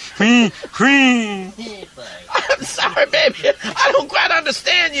 pre. I'm sorry, baby. I don't quite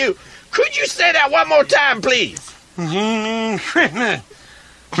understand you. Could you say that one more time, please? Ma'am,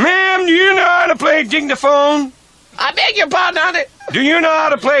 do you know how to play dictaphone? I beg your pardon, honey? Do you know how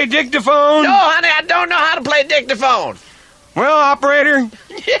to play dictaphone? No, honey, I don't know how to play dictaphone. Well, operator,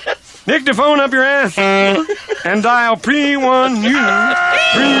 yes. Dictaphone up your ass and dial pre-1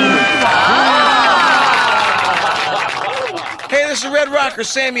 Hey, this is Red Rocker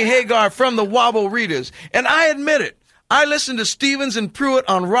Sammy Hagar from the Wobble Readers, and I admit it, I listen to Stevens and Pruett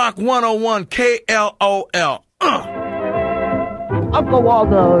on Rock 101 KLOL. Uncle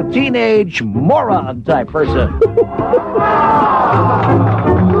Waldo, teenage moron type person.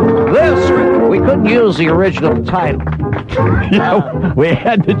 We couldn't use the original title. Yeah, we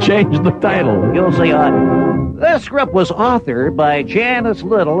had to change the title. You'll see. This script was authored by Janice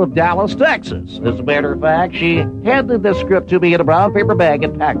Little of Dallas, Texas. As a matter of fact, she handed this script to me in a brown paper bag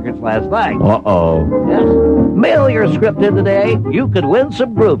at Packard's last night. Uh-oh. Yes. Mail your script in today. You could win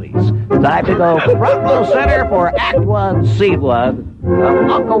some groovies. Time to go front row center for Act 1, Scene 1 of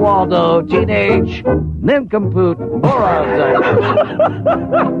Uncle Waldo, teenage nincompoop moron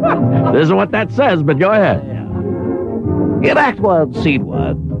type. This is what that says, but go ahead. In Act 1, Scene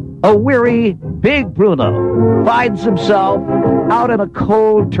 1, a weary Big Bruno finds himself out in a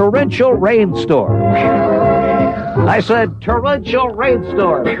cold, torrential rainstorm. I said torrential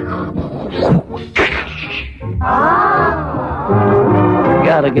rainstorm.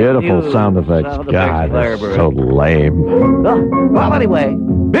 Gotta get beautiful sound effects. God, that's so lame. Well, anyway,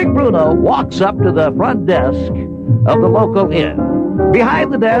 Big Bruno walks up to the front desk of the local inn.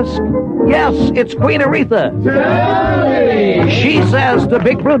 Behind the desk, yes, it's Queen Aretha. Hey! She says to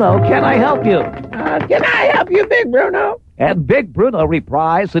Big Bruno, "Can I help you?" Can I help you, Big Bruno? And Big Bruno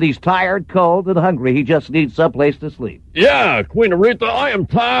replies that he's tired, cold, and hungry. He just needs someplace to sleep. Yeah, Queen Aretha, I am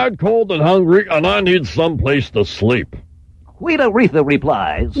tired, cold, and hungry, and I need someplace to sleep. Queen Aretha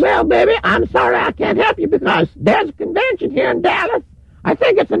replies, "Well, baby, I'm sorry I can't help you because there's a convention here in Dallas. I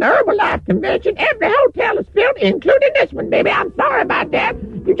think it's an Herbalife convention. Every hotel is filled, including this one, baby. I'm sorry about that.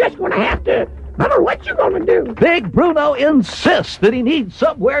 You're just going to have to... I don't know what you're going to do." Big Bruno insists that he needs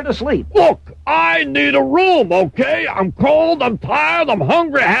somewhere to sleep. Look, I need a room, okay? I'm cold, I'm tired, I'm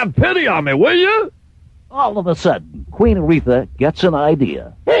hungry. Have pity on me, will you? All of a sudden, Queen Aretha gets an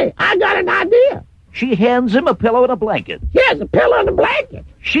idea. Hey, I got an idea. She hands him a pillow and a blanket. Here's a pillow and a blanket.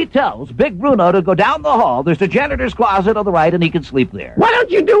 She tells Big Bruno to go down the hall. There's a janitor's closet on the right, and he can sleep there. Why don't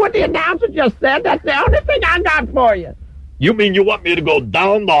you do what the announcer just said? That's the only thing I got for you. You mean you want me to go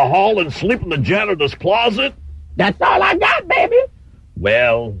down the hall and sleep in the janitor's closet? That's all I got, baby.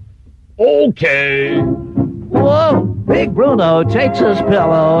 Well, okay. Whoa! Big Bruno takes his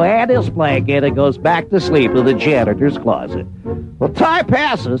pillow and his blanket and goes back to sleep in the janitor's closet. Well, time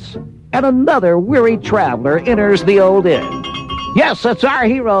passes, and another weary traveler enters the old inn. Yes, that's our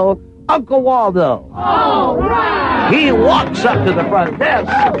hero, Uncle Waldo. All right! He walks up to the front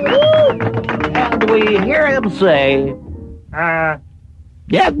desk, and we hear him say,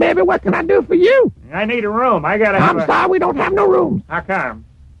 Yes, baby, what can I do for you? I need a room. I'm sorry, we don't have no rooms. How come?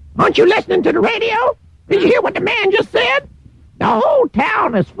 Aren't you listening to the radio? Did you hear what the man just said? The whole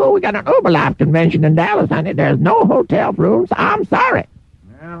town is full. We got an Uberlife convention in Dallas, honey. There's no hotel rooms. I'm sorry.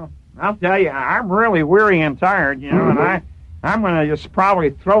 Well, I'll tell you, I'm really weary and tired, and I'm going to just probably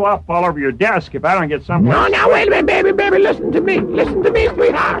throw up all over your desk if I don't get somewhere. No, now, wait a minute, baby, listen to me. Listen to me,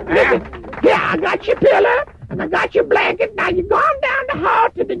 sweetheart. Listen. Here, I got your pillow, and I got your blanket. Now, you're going down the hall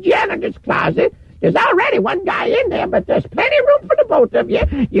to the janitor's closet. There's already one guy in there, but there's plenty of room for the both of you.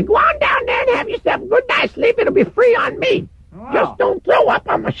 You go on down there and have yourself a good night's sleep. It'll be free on me. Wow. Just don't throw up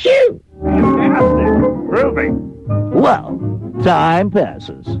on my shoes. Fantastic. Groovy. Well, time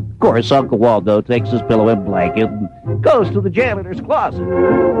passes. Of course, Uncle Waldo takes his pillow and blanket and goes to the janitor's closet.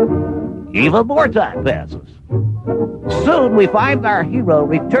 Even more time passes. Soon we find our hero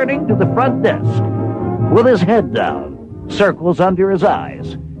returning to the front desk with his head down, circles under his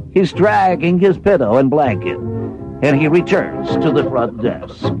eyes. He's dragging his pillow and blanket, and he returns to the front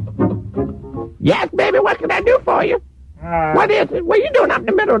desk. Yes, baby, what can I do for you? What is it? What are you doing up in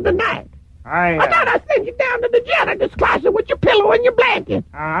the middle of the night? I thought I sent you down to the janitor's closet with your pillow and your blanket.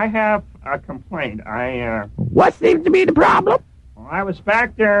 I have a complaint. What seems to be the problem? Well, I was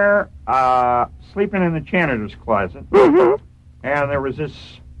back there sleeping in the janitor's closet, and there was this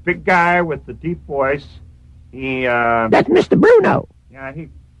big guy with the deep voice. That's Mr. Bruno. Yeah, he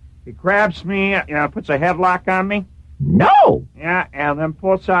grabs me, puts a headlock on me. No! Yeah, and then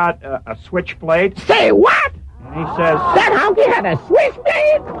pulls out a switchblade. Say what? And he says... That honky had a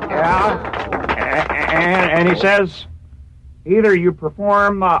switchblade? Yeah. And he says, either you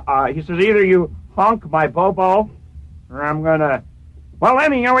perform... either you honk my bobo, or I'm gonna... Well,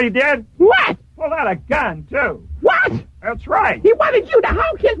 then, you know what he did? What? Pulled out a gun, too. What? That's right. He wanted you to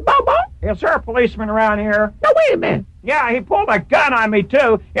honk his bobo? Yes, sir, a policeman around here. Now, wait a minute. Yeah, he pulled a gun on me,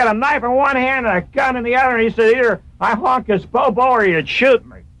 too. He had a knife in one hand and a gun in the other, and he said either I honk his bobo or he'd shoot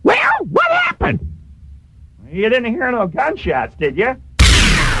me. Well, what happened? You didn't hear no gunshots, did you?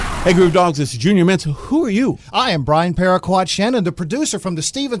 Hey, Groove Dawgs, this is Junior Mintz. Who are you? I am Brian Paraquat Shannon, the producer from the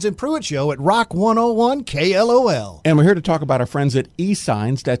Stevens and Pruett Show at Rock 101 KLOL. And we're here to talk about our friends at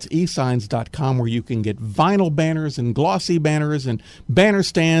eSigns. That's eSigns.com, where you can get vinyl banners and glossy banners and banner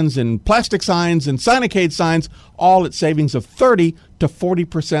stands and plastic signs and Signacade signs, all at savings of 30 to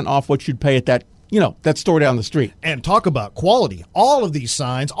 40% off what you'd pay at that store down the street. And talk about quality. All of these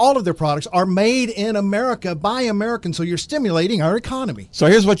signs, all of their products are made in America by Americans, so you're stimulating our economy. So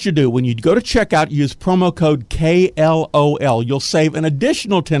here's what you do. When you go to checkout, use promo code KLOL. You'll save an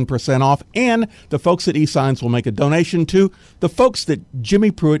additional 10% off, and the folks at eSigns will make a donation to the folks that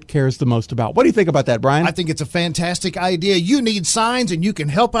Jimmy Pruitt cares the most about. What do you think about that, Brian? I think it's a fantastic idea. You need signs, and you can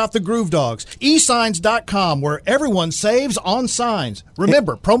help out the Groove Dawgs. eSigns.com, where everyone saves on signs.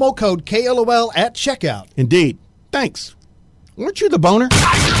 Remember, promo code KLOL at checkout. Indeed. Thanks. Weren't you the boner?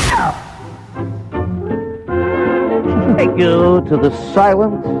 Take you to the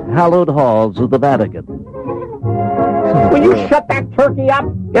silent, hallowed halls of the Vatican. Will you shut that turkey up?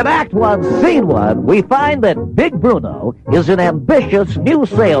 In Act 1, Scene 1, we find that Big Bruno is an ambitious new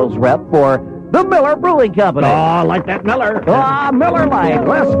sales rep for the Miller Brewing Company. Oh, like that Miller. Miller Lite.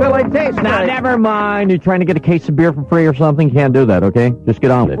 Less filling, taste Now, nice. never mind. You're trying to get a case of beer for free or something? You can't do that, okay? Just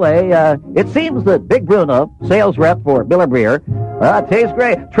get on with it. Anyway, it seems that Big Bruno, sales rep for Miller Beer, tastes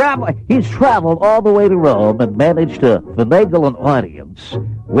great. He's traveled all the way to Rome and managed to finagle an audience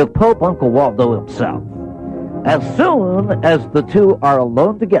with Pope Uncle Waldo himself. As soon as the two are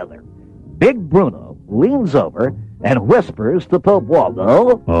alone together, Big Bruno leans over and whispers to Pope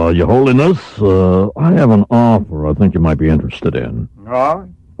Waldo, Your Holiness, I have an offer I think you might be interested in. Oh?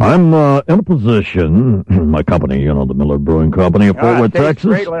 I'm in a position, my company, the Miller Brewing Company of Fort Worth, Texas.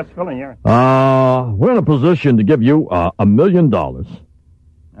 Great, less filling, yeah. We're in a position to give you $1 million. $1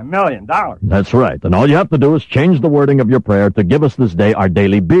 million? That's right. And all you have to do is change the wording of your prayer to give us this day our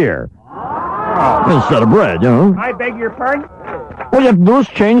daily beer. Instead of bread, I beg your pardon? All you have to do is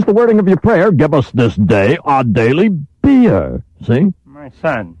change the wording of your prayer. Give us this day our daily beer. See? My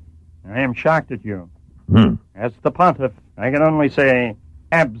son, I am shocked at you. As the pontiff, I can only say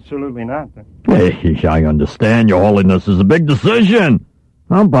absolutely not. Hey, I understand. Your Holiness is a big decision.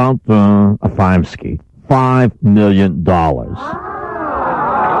 How about a 5-ski? $5 million.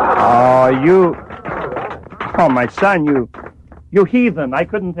 Oh, my son, you heathen. I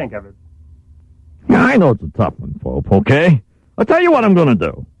couldn't think of it. Yeah, I know it's a tough one, Pope, okay? I'll tell you what I'm going to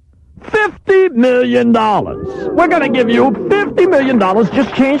do. $50 million. We're going to give you $50 million.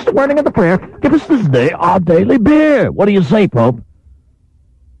 Just change the wording of the prayer. Give us this day our daily beer. What do you say, Pope?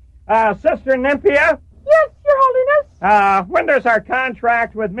 Sister Nympia? Yes, Your Holiness? When does our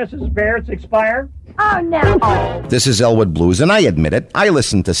contract with Mrs. Baird's expire? Oh, no. This is Elwood Blues, and I admit it. I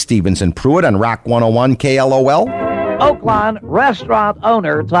listen to Stevens and Pruett on Rock 101 KLOL. Oaklawn restaurant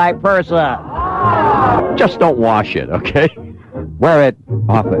owner type person. Just don't wash it, okay? Wear it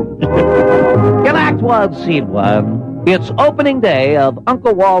often. In Act 1, Scene 1, it's opening day of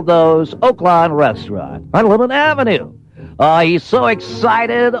Uncle Waldo's Oaklawn restaurant on Lemon Avenue. Oh, he's so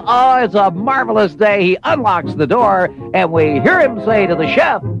excited. Oh, it's a marvelous day. He unlocks the door, and we hear him say to the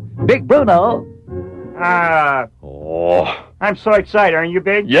chef, Big Bruno, I'm so excited. Aren't you,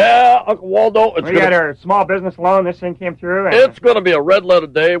 Big? Yeah, Uncle Waldo. We got our small business loan. This thing came through. And It's going to be a red letter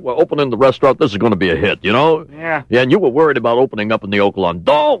day. We're opening the restaurant. This is going to be a hit, you know? Yeah. Yeah, and you were worried about opening up in the Oaklawn.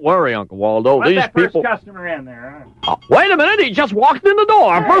 Don't worry, Uncle Waldo. Let These that people. first customer in there. Wait a minute. He just walked in the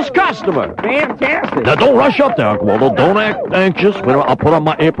door. Our first customer. Fantastic. Now, don't rush up there, Uncle Waldo. Don't act anxious. I'll put on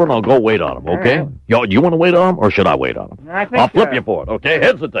my apron. I'll go wait on him, okay? All right. Yo, you want to wait on him, or should I wait on him? I think, I'll flip you for it, okay?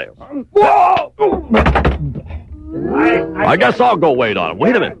 Heads or tails? Whoa! I guess I'll go wait on him.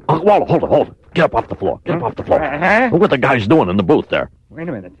 Wait a minute. Uncle Waldo, hold it. Get up off the floor. Get up off the floor. Look what the guy's doing in the booth there. Wait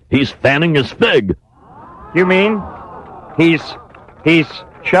a minute. He's fanning his fig. You mean he's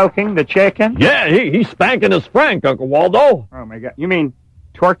choking the chicken? Yeah, he's spanking his frank, Uncle Waldo. Oh, my God. You mean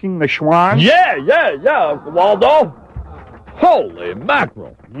twerking the schwan? Yeah, Uncle Waldo. Holy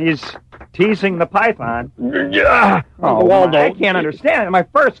mackerel. He's teasing the python. Yeah. Oh, Waldo. I can't understand it. My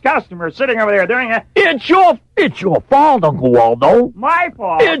first customer is sitting over there doing that. It's your fault, Uncle Waldo. My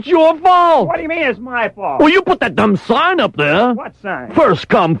fault? It's your fault. What do you mean it's my fault? Well, you put that dumb sign up there. What sign? First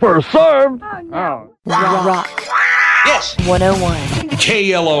come, first served. Oh, no. Rock. Yes. 101.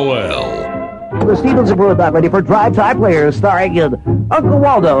 KLOL. The Stevens and Pruett Not Ready for Drive Time Players, starring in Uncle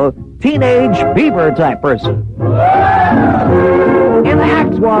Waldo, teenage beaver type person. In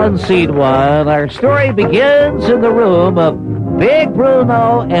Act 1, Scene 1, our story begins in the room of Big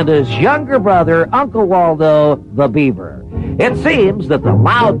Bruno and his younger brother, Uncle Waldo, the beaver. It seems that the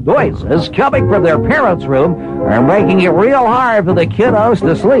loud noises coming from their parents' room are making it real hard for the kiddos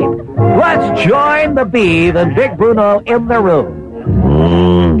to sleep. Let's join the Beav and Big Bruno in the room.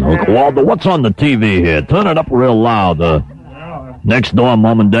 Uncle Waldo, what's on the TV here? Turn it up real loud. Next door,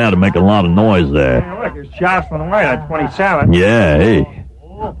 Mom and Dad are making a lot of noise there. Hey, look, there's Jocelyn White on 27. Yeah, hey.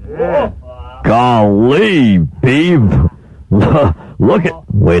 Golly, Beav. Look at...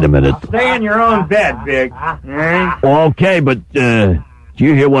 Wait a minute. Stay in your own bed, Big. Right? Okay, but, do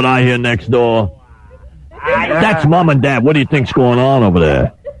you hear what I hear next door? That's Mom and Dad. What do you think's going on over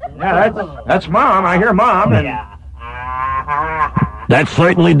there? Yeah, that's Mom. I hear Mom. And... That's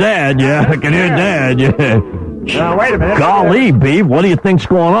certainly Dad, yeah. I can hear Dad, yeah. Wait a minute. Golly, Beav, what do you think's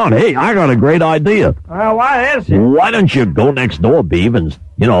going on? Hey, I got a great idea. What is it? Why don't you go next door, Beav, and,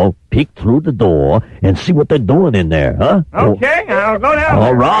 peek through the door and see what they're doing in there, huh? Okay, I'll go down.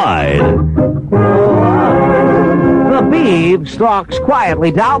 All right. The Beav stalks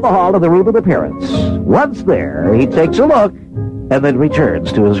quietly down the hall to the room of the parents. Once there, he takes a look and then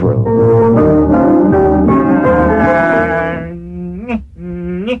returns to his room.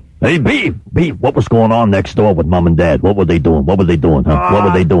 Hey, Beav, what was going on next door with Mom and Dad? What were they doing? What were they doing,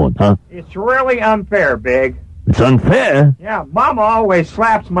 huh? It's really unfair, Big. It's unfair? Yeah, Mama always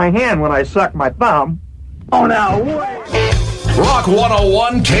slaps my hand when I suck my thumb. Oh, now, wait. Rock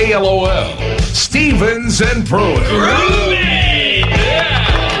 101 KLOL. Stevens and Pruett. Groovy!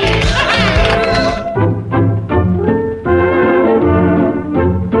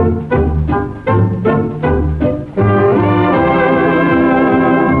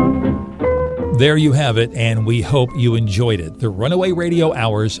 There you have it, and we hope you enjoyed it. The Runaway Radio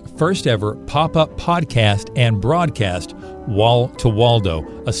Hour's first ever pop-up podcast and broadcast, Wall to Waldo,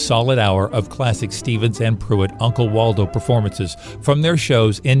 a solid hour of classic Stevens and Pruett Uncle Waldo performances from their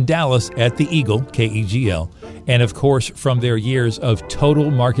shows in Dallas at the Eagle, KEGL, and of course from their years of total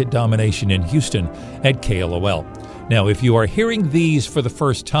market domination in Houston at KLOL. Now, if you are hearing these for the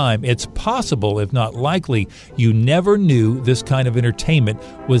first time, it's possible, if not likely, you never knew this kind of entertainment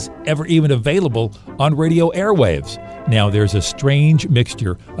was ever even available on radio airwaves. Now, there's a strange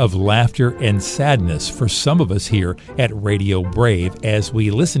mixture of laughter and sadness for some of us here at Radio Brave as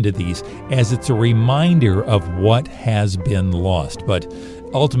we listen to these, as it's a reminder of what has been lost. But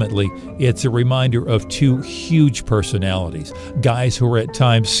ultimately, it's a reminder of two huge personalities, guys who are at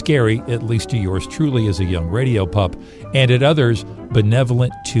times scary, at least to yours truly as a young radio pup, and at others,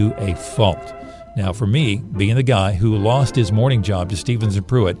 benevolent to a fault. Now, for me, being the guy who lost his morning job to Stevens and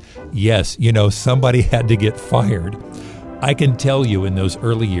Pruett, yes, somebody had to get fired. I can tell you in those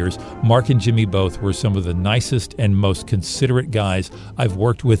early years, Mark and Jimmy both were some of the nicest and most considerate guys I've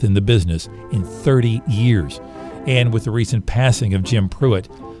worked with in the business in 30 years. And with the recent passing of Jim Pruett,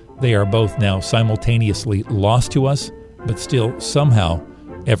 they are both now simultaneously lost to us, but still somehow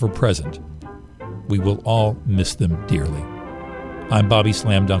ever present. We will all miss them dearly. I'm Bobby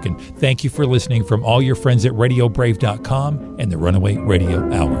Slam Duncan. Thank you for listening from all your friends at RadioBrave.com and the Runaway Radio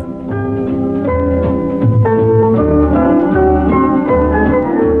Hour.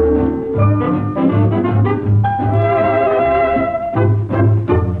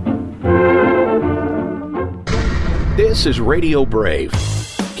 This is Radio Brave.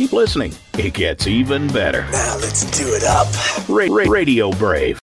 Keep listening. It gets even better. Now let's do it up. Radio Brave.